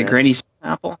 Granny like Smith. A Granny Smith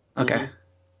apple? Okay.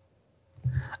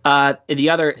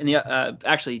 Mm-hmm.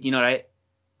 Actually, you know what I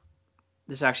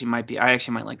actually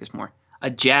might like this more. A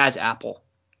Jazz apple,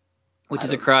 which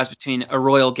is a cross between a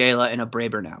Royal Gala and a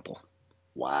Braeburn apple.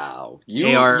 Wow.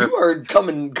 You are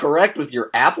coming correct with your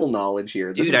apple knowledge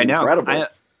here. This dude, is I know. Incredible.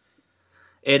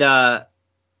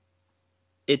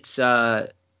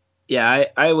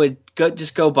 I would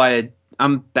go buy a.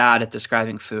 I'm bad at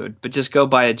describing food, but just go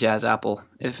buy a Jazz apple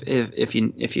if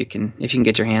you can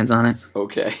get your hands on it.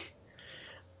 Okay.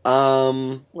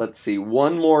 Let's see.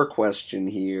 One more question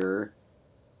here.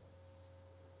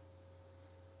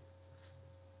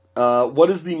 What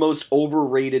is the most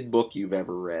overrated book you've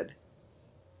ever read?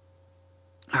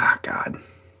 Ah, God.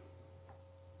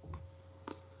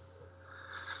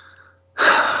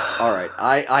 All right,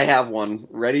 I have one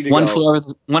ready to One go.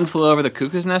 flew over the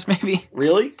cuckoo's nest, maybe.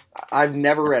 Really? I've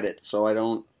never read it, so I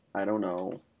don't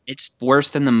know. It's worse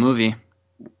than the movie.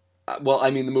 Well, I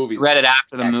mean, the movie's I read it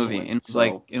after the excellent, movie, and it was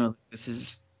so. this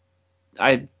is.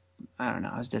 I don't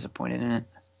know. I was disappointed in it.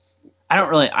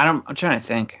 I'm trying to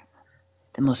think.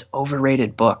 The most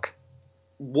overrated book.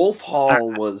 Wolf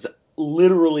Hall was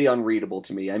literally unreadable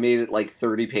to me. I made it like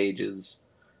 30 pages.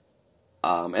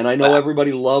 And I know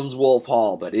everybody loves Wolf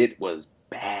Hall, but it was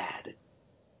bad.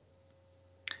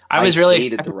 I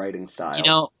hated the writing style. You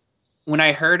know, when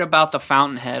I heard about the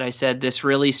Fountainhead, I said, this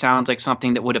really sounds like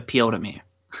something that would appeal to me.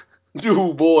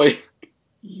 Oh, boy.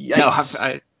 Yikes. No,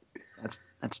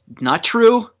 that's not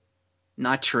true.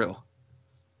 Not true.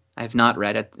 I have not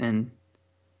read it and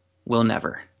will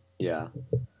never. Yeah.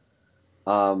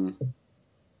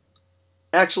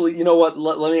 Actually, you know what?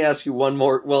 Let me ask you one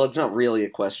more. Well, it's not really a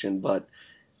question, but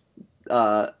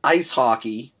ice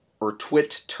hockey, or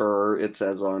Twitter, it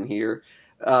says on here,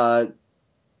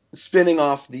 spinning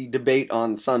off the debate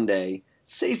on Sunday,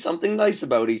 say something nice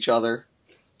about each other.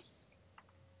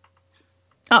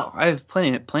 Oh, I have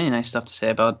plenty of nice stuff to say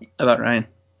about Ryan.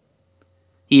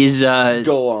 He's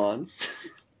go on.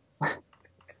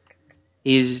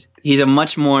 He's a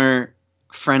much more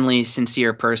friendly,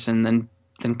 sincere person than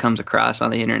comes across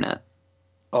on the internet.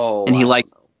 Oh, and he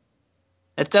likes.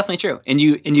 That's definitely true. And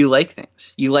you like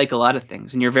things. You like a lot of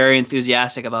things, and you're very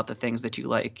enthusiastic about the things that you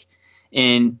like.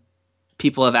 And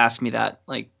people have asked me that,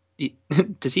 like,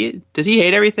 does he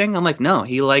hate everything? I'm like, no,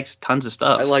 he likes tons of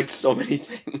stuff. I like so many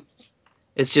things.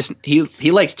 It's just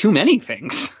he likes too many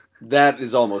things. That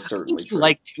is almost certainly true. You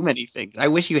like too many things. I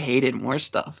wish you hated more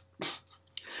stuff.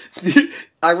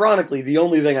 Ironically, the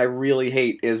only thing I really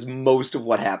hate is most of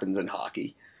what happens in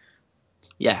hockey.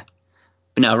 Yeah.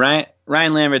 But no,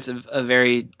 Ryan Lambert's a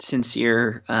very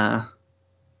sincere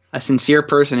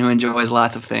person who enjoys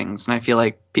lots of things, and I feel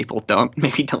like people don't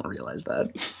realize that.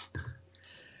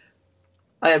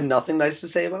 I have nothing nice to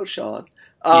say about Sean.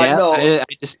 No,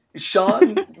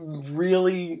 Sean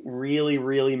really, really,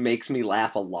 really makes me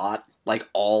laugh a lot, like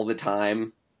all the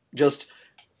time. Just,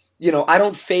 I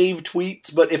don't fave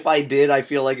tweets, but if I did, I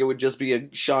feel like it would just be a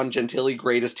Sean Gentili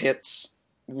greatest hits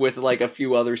with like a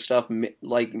few other stuff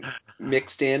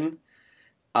mixed in.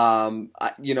 I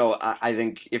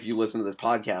think if you listen to this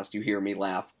podcast, you hear me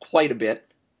laugh quite a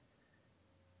bit.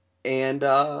 And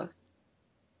well,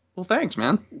 thanks,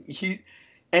 man. He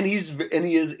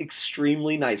is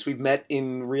extremely nice. We've met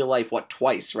in real life,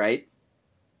 twice, right?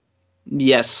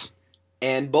 Yes.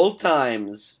 And both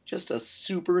times, just a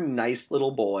super nice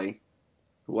little boy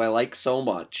who I like so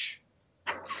much.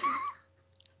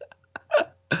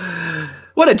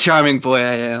 What a charming boy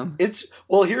I am.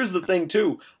 Well, here's the thing,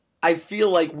 too. I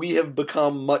feel like we have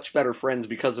become much better friends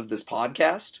because of this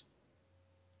podcast.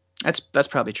 That's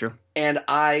probably true. And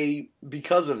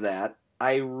because of that,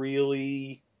 I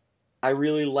really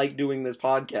like doing this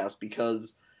podcast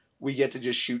because we get to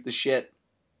just shoot the shit,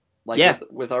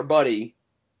 with our buddy.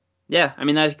 Yeah, I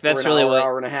mean that's for really an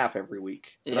hour and a half every week.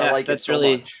 And I like it so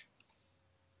much.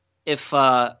 It's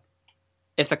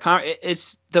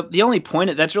the only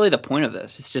point. That's really the point of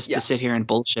this. It's just to sit here and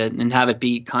bullshit and have it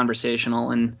be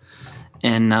conversational and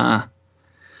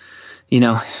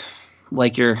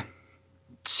like you're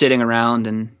sitting around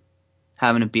and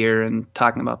having a beer and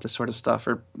talking about this sort of stuff.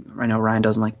 Or I know Ryan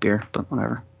doesn't like beer, but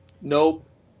whatever. Nope.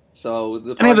 So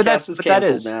the podcast is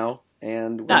canceled now,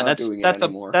 and we're not doing it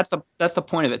anymore. That's the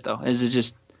point of it, though. Is it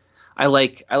just I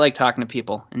like talking to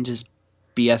people and just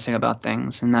BSing about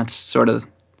things, and that's sort of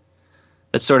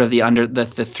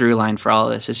the through line for all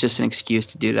of this. It's just an excuse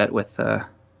to do that with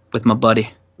my buddy.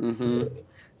 Mm-hmm.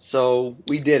 So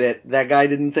we did it. That guy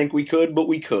didn't think we could, but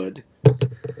we could.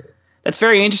 That's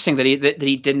very interesting that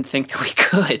he didn't think that we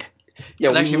could.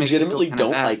 Yeah, we legitimately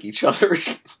don't like each other.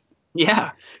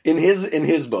 Yeah. In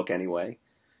his book, anyway.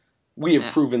 We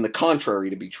have proven the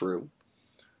contrary to be true.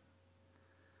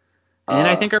 And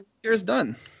I think our year is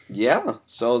done. Yeah,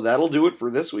 so that'll do it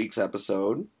for this week's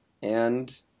episode.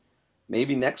 And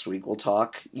maybe next week we'll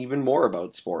talk even more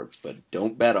about sports, but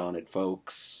don't bet on it,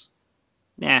 folks.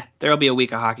 Yeah, there'll be a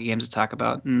week of hockey games to talk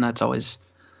about, and that's always,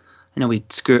 we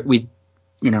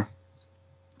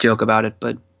joke about it,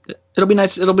 but it'll be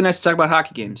nice. It'll be nice to talk about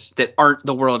hockey games that aren't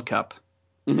the World Cup.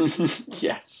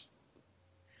 Yes,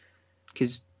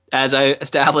 because as I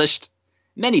established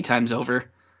many times over,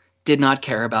 did not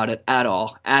care about it at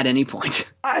all at any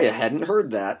point. I hadn't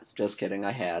heard that. Just kidding,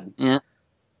 I had. Yeah.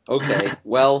 Okay,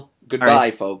 well, goodbye,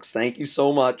 Right. folks. Thank you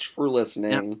so much for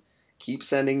listening. Yep. Keep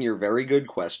sending your very good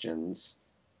questions.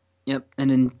 Yep.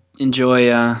 And enjoy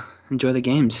the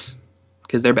games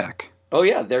because they're back. Oh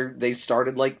yeah, they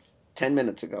started like 10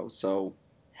 minutes ago. So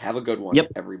have a good one,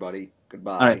 Yep. everybody.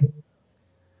 Goodbye. All right.